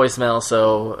lot of voicemails,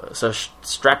 so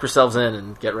strap yourselves in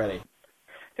and get ready.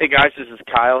 Hey guys, this is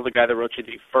Kyle, the guy that wrote you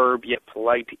the ferb yet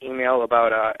polite email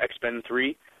about X-Men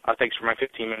 3. Thanks for my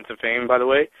 15 minutes of fame, by the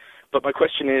way. But my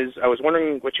question is, I was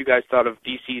wondering what you guys thought of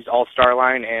DC's All-Star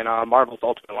line and Marvel's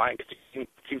Ultimate line, because it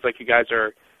seems like you guys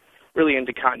are really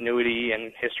into continuity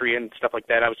and history and stuff like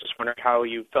that. I was just wondering how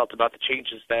you felt about the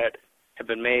changes that have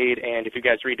been made, and if you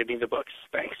guys read any of the books.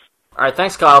 Thanks. All right,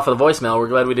 thanks, Kyle, for the voicemail. We're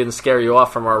glad we didn't scare you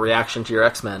off from our reaction to your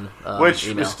X-Men which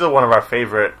email. is still one of our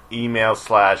favorite email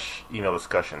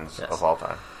discussions of all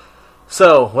time.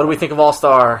 So, what do we think of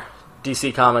All-Star,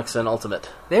 DC Comics, and Ultimate?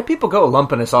 There people go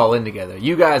lumping us all in together.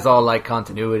 You guys all like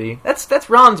continuity. That's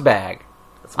Ron's bag.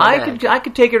 That's my bag. I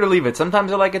could take it or leave it.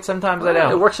 Sometimes I like it, sometimes I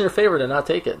don't. It works in your favor to not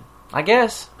take it. I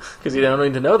guess. Because you don't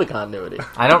need to know the continuity.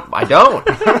 I don't.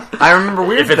 I remember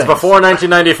weird things. If it's things. before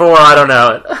 1994, I don't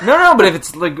know it. No, but if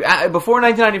it's like before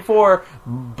 1994,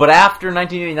 but after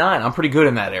 1989, I'm pretty good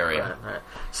in that area. Right.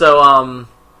 So,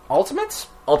 Ultimates?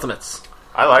 Ultimates.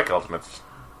 I like Ultimates.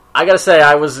 I gotta say,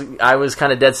 I was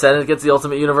kind of dead set against the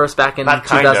Ultimate Universe back in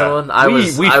 2001. I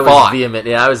was vehement.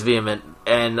 Yeah, I was vehement.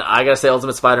 And I gotta say,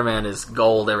 Ultimate Spider-Man is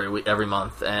gold every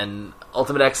month. And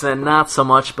Ultimate X-Men, not so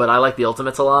much, but I like the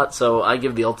Ultimates a lot, so I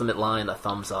give the Ultimate line a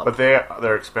thumbs up. But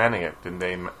they're expanding it. Didn't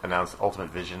they announce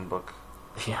Ultimate Vision book?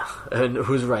 Yeah. And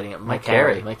who's writing it? Mike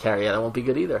Carey. Mike Carey, yeah, that won't be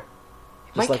good either.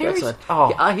 Just Mike Carey's... X-Men.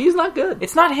 Oh. He's not good.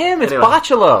 It's not him, it's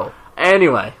Bocciolo.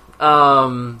 Anyway.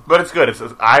 But it's good.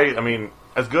 I mean,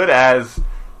 as good as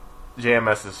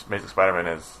JMS's Amazing Spider-Man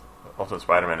is, Ultimate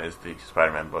Spider-Man is the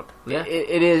Spider-Man book. Yeah,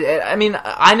 it is. I mean,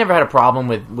 I never had a problem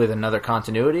with another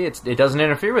continuity. It doesn't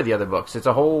interfere with the other books. It's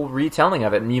a whole retelling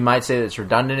of it. And you might say that it's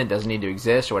redundant, it doesn't need to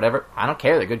exist, or whatever. I don't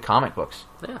care. They're good comic books.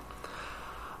 Yeah.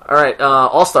 All right,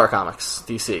 All-Star Comics,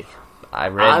 DC. I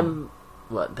read.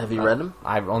 What, have you read them?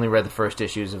 I've only read the first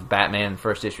issues of Batman, the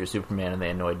first issue of Superman, and they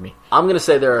annoyed me. I'm going to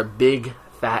say they're a big,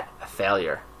 fat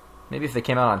failure. Maybe if they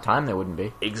came out on time, they wouldn't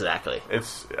be. Exactly.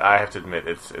 I have to admit,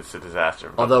 it's a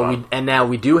disaster. Although now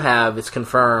we do have, it's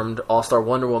confirmed, All-Star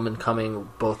Wonder Woman coming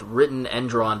both written and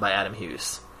drawn by Adam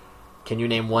Hughes. Can you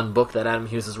name one book that Adam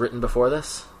Hughes has written before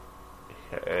this?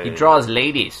 He draws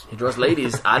ladies. He draws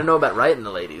ladies. I don't know about writing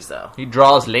the ladies, though. He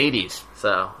draws ladies.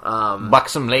 So,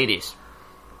 buxom ladies.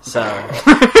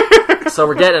 So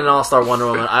we're getting an All-Star Wonder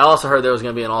Woman. I also heard there was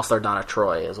going to be an All-Star Donna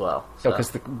Troy as well. So.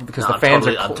 Because the fans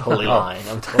are... I'm totally lying.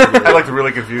 I like to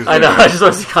really confuse I know. I just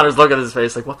want to see Connor's look at his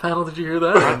face like, what panel did you hear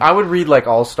that? I would read like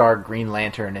All-Star Green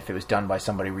Lantern if it was done by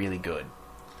somebody really good.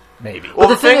 Maybe. Well,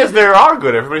 the thing is, they are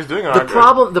good. Everybody's doing it.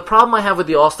 The problem I have with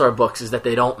the All-Star books is that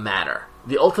they don't matter.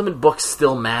 The Ultimate books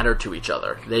still matter to each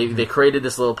other. They created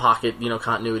this little pocket,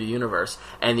 continuity universe.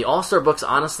 And the All-Star books,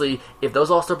 honestly, if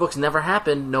those All-Star books never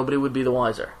happened, nobody would be the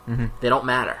wiser. Mm-hmm. They don't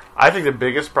matter. I think the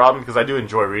biggest problem, because I do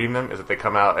enjoy reading them, is that they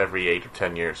come out every 8 or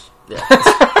 10 years. Yeah.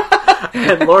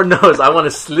 And Lord knows, I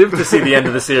want to live to see the end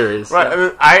of the series. Right.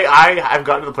 Yeah. I mean, I've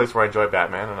gotten to the place where I enjoy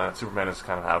Batman, and Superman is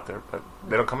kind of out there, but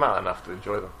they don't come out enough to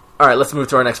enjoy them. All right, let's move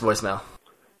to our next voicemail.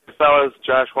 Fellas,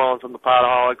 Josh Wallen from the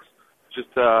Podaholics. Just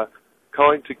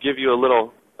calling to give you a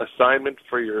little assignment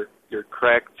for your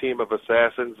crack team of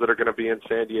assassins that are going to be in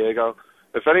San Diego.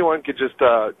 If anyone could just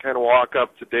kind of walk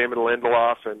up to Damon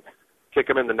Lindelof and kick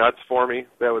him in the nuts for me,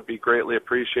 that would be greatly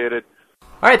appreciated.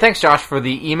 All right, thanks, Josh, for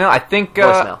the email. I think...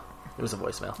 voicemail. It was a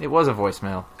voicemail. It was a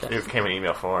voicemail. Okay. It came in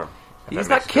email form. He's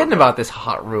not kidding about this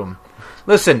hot room.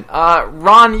 Listen,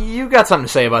 Ron, you got something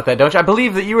to say about that, don't you? I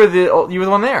believe that you were the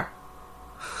one there.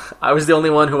 I was the only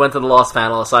one who went to the Lost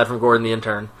panel, aside from Gordon the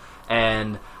intern.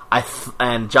 And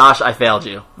Josh, I failed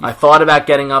you. I thought about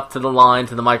getting up to the line,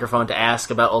 to the microphone, to ask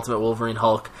about Ultimate Wolverine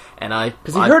Hulk, and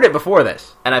because he heard it before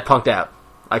this, and I punked out.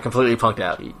 I completely punked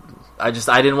out. I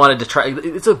didn't want to try.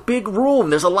 It's a big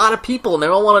room. There's a lot of people, and they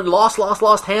all wanted lost,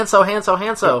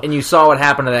 Hanso. And you saw what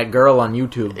happened to that girl on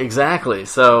YouTube. Exactly.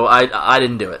 So I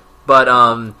didn't do it. But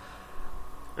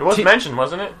it was mentioned,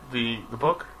 wasn't it? The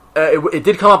book. It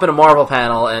did come up in a Marvel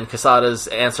panel, and Quesada's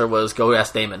answer was, "Go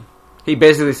ask Damon." He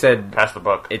basically said, "Pass the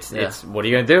book." It's what are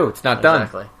you gonna do? It's not done.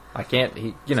 I can't.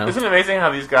 Isn't it amazing how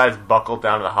these guys buckled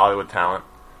down to the Hollywood talent?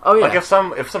 Oh yeah. Like if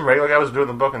some regular guy was doing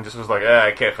the book and just was like,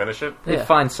 I can't finish it. They'd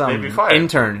find some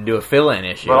intern to do a fill-in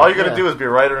issue. But all you got to do is be a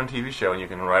writer on a TV show, and you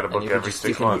can write a book every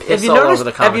 6 months. Have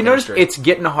you noticed it's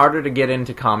getting harder to get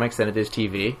into comics than it is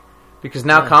TV? Because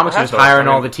now comics are just hiring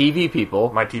all the TV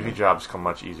people. My TV job's come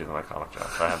much easier than my comic job,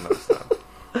 so I have noticed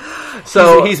that.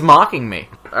 So he's mocking me.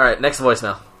 All right, next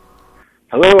voicemail.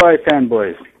 Hello,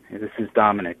 iFanboys. This is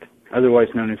Dominic, otherwise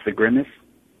known as the Grimace,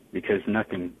 because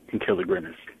nothing can kill the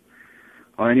Grimace.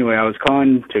 Well, anyway, I was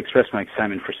calling to express my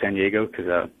excitement for San Diego because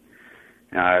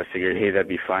I figured, hey, that'd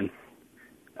be fun.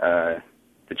 The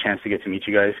chance to get to meet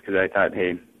you guys, because I thought,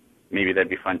 hey, maybe that'd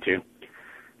be fun too.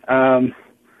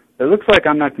 It looks like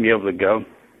I'm not going to be able to go.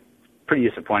 Pretty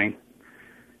disappointing.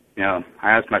 I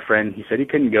asked my friend. He said he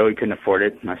couldn't go. He couldn't afford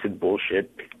it. And I said,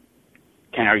 bullshit.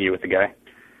 Can't argue with the guy.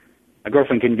 My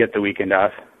girlfriend couldn't get the weekend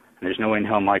off. And there's no way in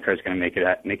hell my car's going to make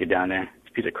it down there. It's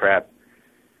a piece of crap.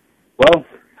 Well,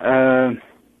 I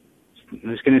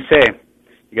was going to say,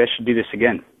 you guys should do this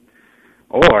again.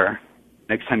 Or,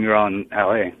 next time you're all in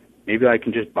L.A., maybe I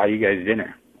can just buy you guys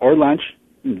dinner. Or lunch.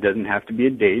 It doesn't have to be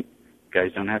a date. You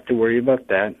guys don't have to worry about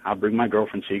that. I'll bring my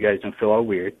girlfriend so you guys don't feel all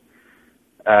weird.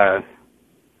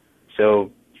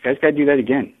 So, you guys got to do that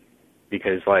again.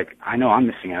 Because, I know I'm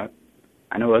missing out.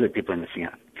 I know other people are missing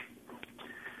out.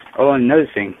 Oh, and another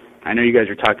thing. I know you guys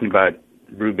were talking about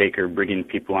Brubaker bringing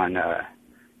people on to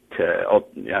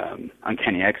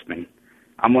Uncanny X-Men.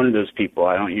 I'm one of those people.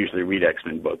 I don't usually read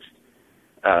X-Men books.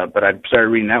 But I started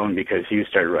reading that one because he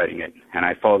started writing it. And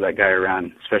I followed that guy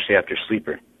around, especially after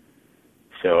Sleeper.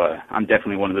 So I'm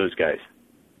definitely one of those guys.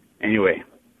 Anyway,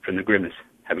 from the Grimace,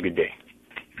 have a good day.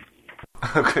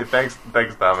 Okay, thanks,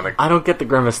 Dominic. I don't get the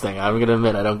Grimace thing. I'm going to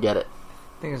admit I don't get it.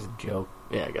 I think it's a joke.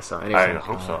 Yeah, I guess so. Anyway, I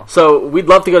hope so. So we'd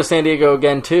love to go to San Diego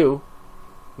again, too.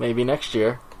 Maybe next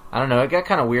year. I don't know. It got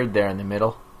kind of weird there in the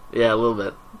middle. Yeah, a little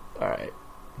bit. All right.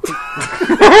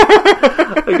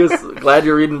 I guess glad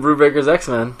you're reading Brubaker's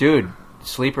X-Men. Dude,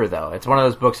 Sleeper, though. It's one of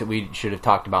those books that we should have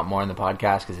talked about more in the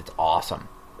podcast because it's awesome.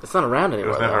 It's not around anymore.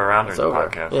 It was never around in the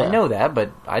podcast. Yeah. I know that,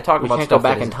 but I talk about stuff. We can't go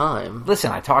back in time.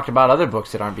 Listen, I talked about other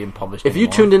books that aren't being published anymore. If you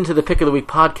tuned into the Pick of the Week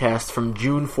podcast from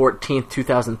June 14th,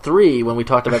 2003, when we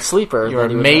talked about Sleeper... You're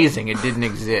amazing. It didn't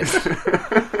exist.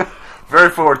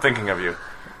 Very forward-thinking of you.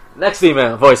 Next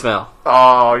voicemail.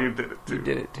 Oh, you did it, too. You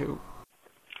did it, too.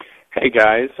 Hey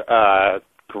guys,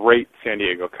 great San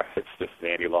Diego coverage. This is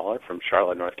Andy Lawler from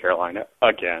Charlotte, North Carolina,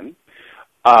 again.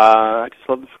 I just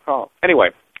love this call. Anyway,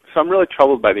 so I'm really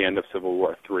troubled by the end of Civil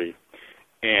War III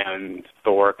and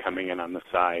Thor coming in on the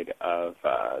side of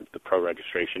the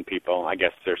pro-registration people. I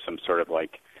guess there's some sort of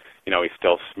he's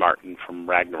still Martin from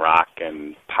Ragnarok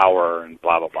and power and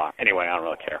blah, blah, blah. Anyway, I don't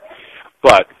really care.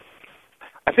 But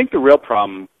I think the real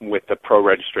problem with the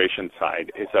pro-registration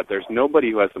side is that there's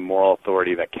nobody who has the moral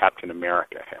authority that Captain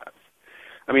America has.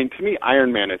 I mean, to me,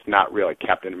 Iron Man is not really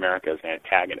Captain America's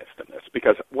antagonist in this,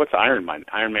 because what's Iron Man?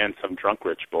 Iron Man's some drunk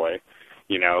rich boy,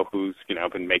 who's,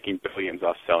 been making billions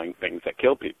off selling things that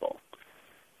kill people.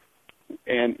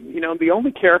 And, the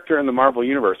only character in the Marvel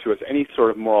Universe who has any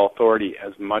sort of moral authority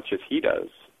as much as he does,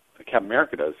 Captain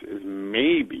America does, is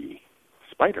maybe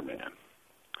Spider-Man.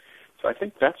 So I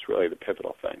think that's really the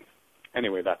pivotal thing.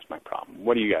 Anyway, that's my problem.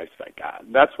 What do you guys think?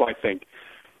 That's why I think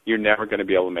you're never going to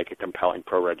be able to make a compelling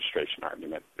pro-registration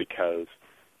argument, because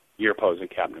you're opposing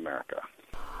Captain America.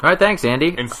 All right, thanks,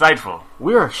 Andy. Insightful.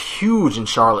 We are huge in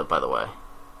Charlotte, by the way.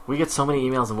 We get so many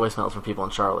emails and voicemails from people in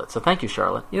Charlotte. So thank you,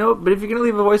 Charlotte. But if you're going to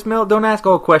leave a voicemail, don't ask a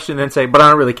whole question and then say, but I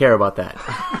don't really care about that.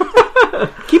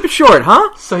 Keep it short,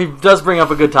 huh? So he does bring up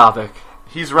a good topic.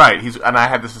 He's right. And I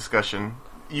had this discussion.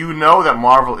 You know that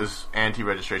Marvel is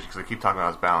anti-registration, because they keep talking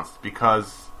about it's balanced,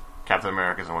 because Captain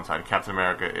America is on one side and Captain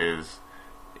America is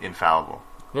infallible.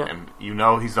 Yeah. And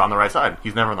he's on the right side.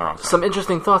 He's never on the wrong side. Some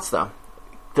interesting thoughts, though.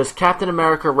 Does Captain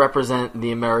America represent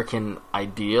the American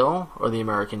ideal or the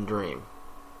American dream?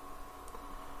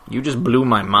 You just blew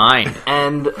my mind.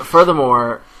 And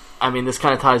furthermore, I mean, this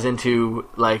kind of ties into,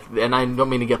 and I don't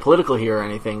mean to get political here or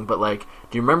anything, but,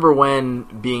 do you remember when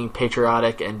being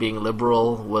patriotic and being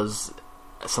liberal was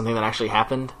something that actually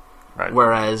happened? Right.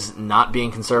 Whereas not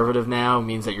being conservative now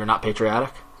means that you're not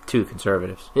patriotic? Two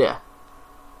conservatives. Yeah.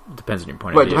 Depends on your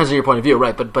point of view. Right, depends on your point of view,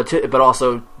 right? But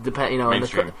also depend.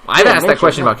 Mainstream. I've asked that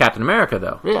question about Captain America,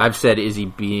 though. Yeah. I've said, is he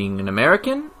being an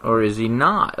American or is he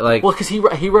not? Well, because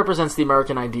he represents the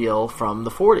American ideal from the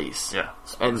 40s. Yeah,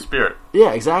 and the spirit.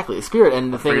 Yeah, exactly, the spirit.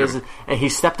 And the thing freedom. is, and he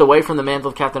stepped away from the mantle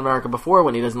of Captain America before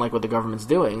when he doesn't like what the government's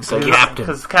doing. So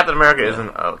because Captain America isn't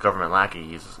a government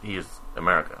lackey. He is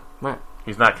America. Right.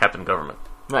 He's not Captain Government.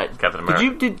 Right. Captain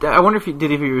America. I wonder if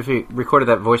he recorded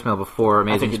that voicemail before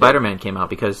Amazing Spider-Man came out,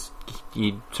 because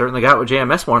he certainly got what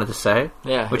JMS wanted to say.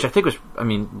 Yeah. Which I think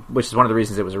which is one of the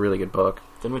reasons it was a really good book.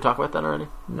 Didn't we talk about that already?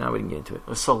 No, we didn't get into it. It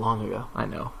was so long ago. I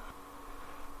know.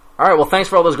 All right, well, thanks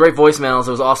for all those great voicemails.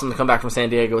 It was awesome to come back from San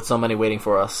Diego with so many waiting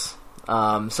for us.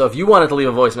 So if you wanted to leave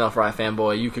a voicemail for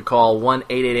iFanboy, you could call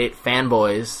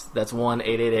 1-888-FANBOYS. That's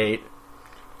 1-888...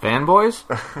 Fanboys?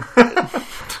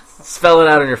 Spell it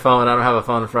out on your phone. I don't have a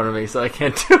phone in front of me, so I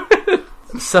can't do it.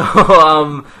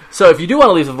 So if you do want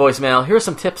to leave a voicemail, here are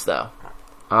some tips, though.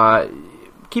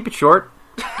 Keep it short.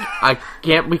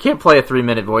 We can't play a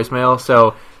 3-minute voicemail,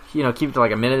 so keep it to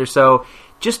a minute or so.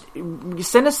 Just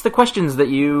send us the questions that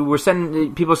you were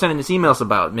people sending us emails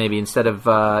about, maybe, instead of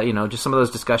just some of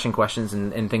those discussion questions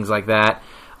and things like that.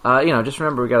 Just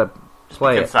remember, we got to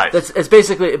play it. It's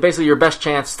basically your best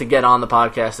chance to get on the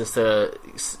podcast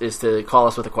is to call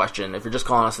us with a question. If you're just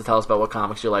calling us to tell us about what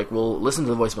comics you like, we'll listen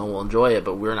to the voicemail, we'll enjoy it,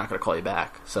 but we're not going to call you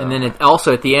back. So. And then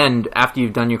also at the end, after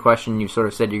you've done your question, you've sort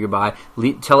of said your goodbye,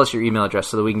 tell us your email address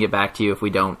so that we can get back to you if we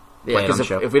don't play it on the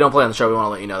show. If we don't play on the show, we want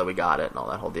to let you know that we got it and all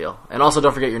that whole deal. And also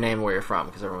don't forget your name and where you're from,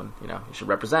 because everyone, you should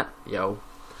represent.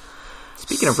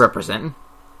 Speaking of representing,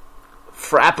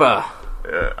 Frappa.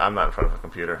 I'm not in front of a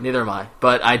computer. Neither am I.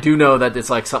 But I do know that it's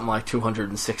something like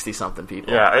 260-something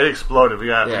people. Yeah, it exploded. We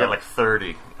got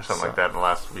 30 or something like that in the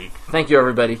last week. Thank you,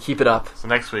 everybody. Keep it up. So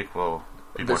next week we'll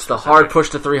be more It's the hard push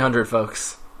to 300,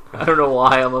 folks. I don't know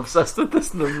why I'm obsessed with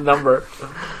this number.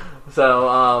 So,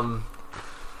 all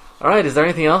right. Is there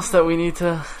anything else that we need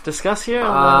to discuss here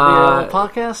on the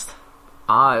podcast?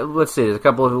 Let's see. There's a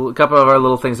couple of our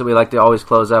little things that we like to always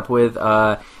close up with.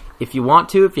 If you want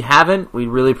to, if you haven't, we'd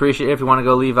really appreciate it if you want to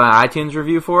go leave an iTunes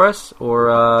review for us, or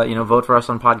vote for us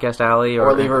on Podcast Alley,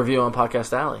 or leave a review on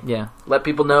Podcast Alley. Yeah, let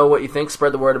people know what you think.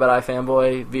 Spread the word about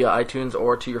iFanboy via iTunes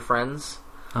or to your friends.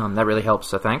 That really helps.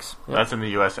 So thanks. Yeah. That's in the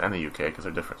U.S. and the UK because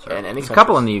they're different. So. And there's a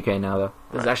couple in the UK now, though.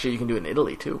 There's actually, you can do it in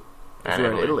Italy too. If and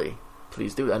you're in Italy,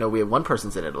 please do. I know we have one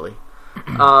person's in Italy.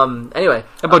 Anyway,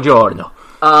 buongiorno.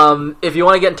 If you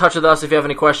want to get in touch with us, if you have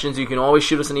any questions, you can always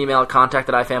shoot us an email at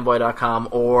contact@ifanboy.com,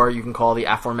 or you can call the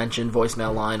aforementioned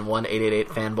voicemail line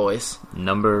 1-888-FANBOYS.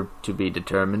 Number to be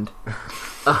determined.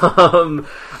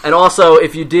 And also,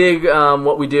 if you dig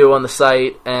what we do on the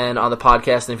site and on the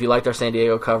podcast, and if you liked our San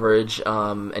Diego coverage,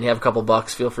 and you have a couple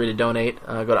bucks, feel free to donate.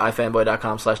 Go to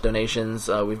ifanboy.com/donations.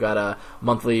 We've got a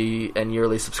monthly and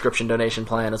yearly subscription donation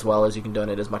plan, as well as you can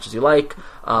donate as much as you like.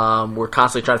 We're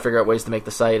constantly trying to figure out ways to make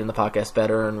the site and the podcast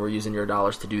better, and we're using your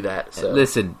dollars to do that. So.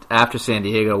 Listen, after San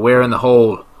Diego, we're in the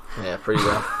hole. Yeah, pretty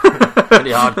rough. Pretty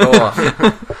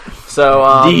hardcore.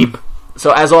 So, deep.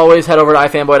 So, as always, head over to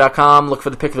ifanboy.com, look for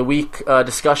the Pick of the Week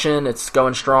discussion. It's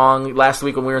going strong. Last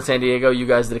week when we were in San Diego, you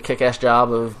guys did a kick-ass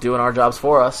job of doing our jobs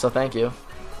for us, so thank you.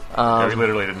 Yeah, we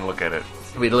literally didn't look at it.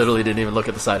 We literally didn't even look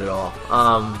at the site at all.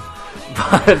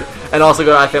 And also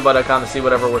go to ifanboy.com to see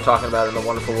whatever we're talking about in the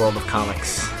wonderful world of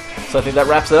comics. So I think that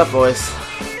wraps it up, boys.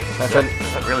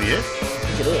 That really is? I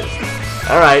think it is.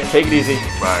 All right, take it easy.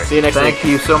 Bye. See you next week. Thank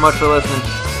you so much for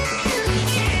listening.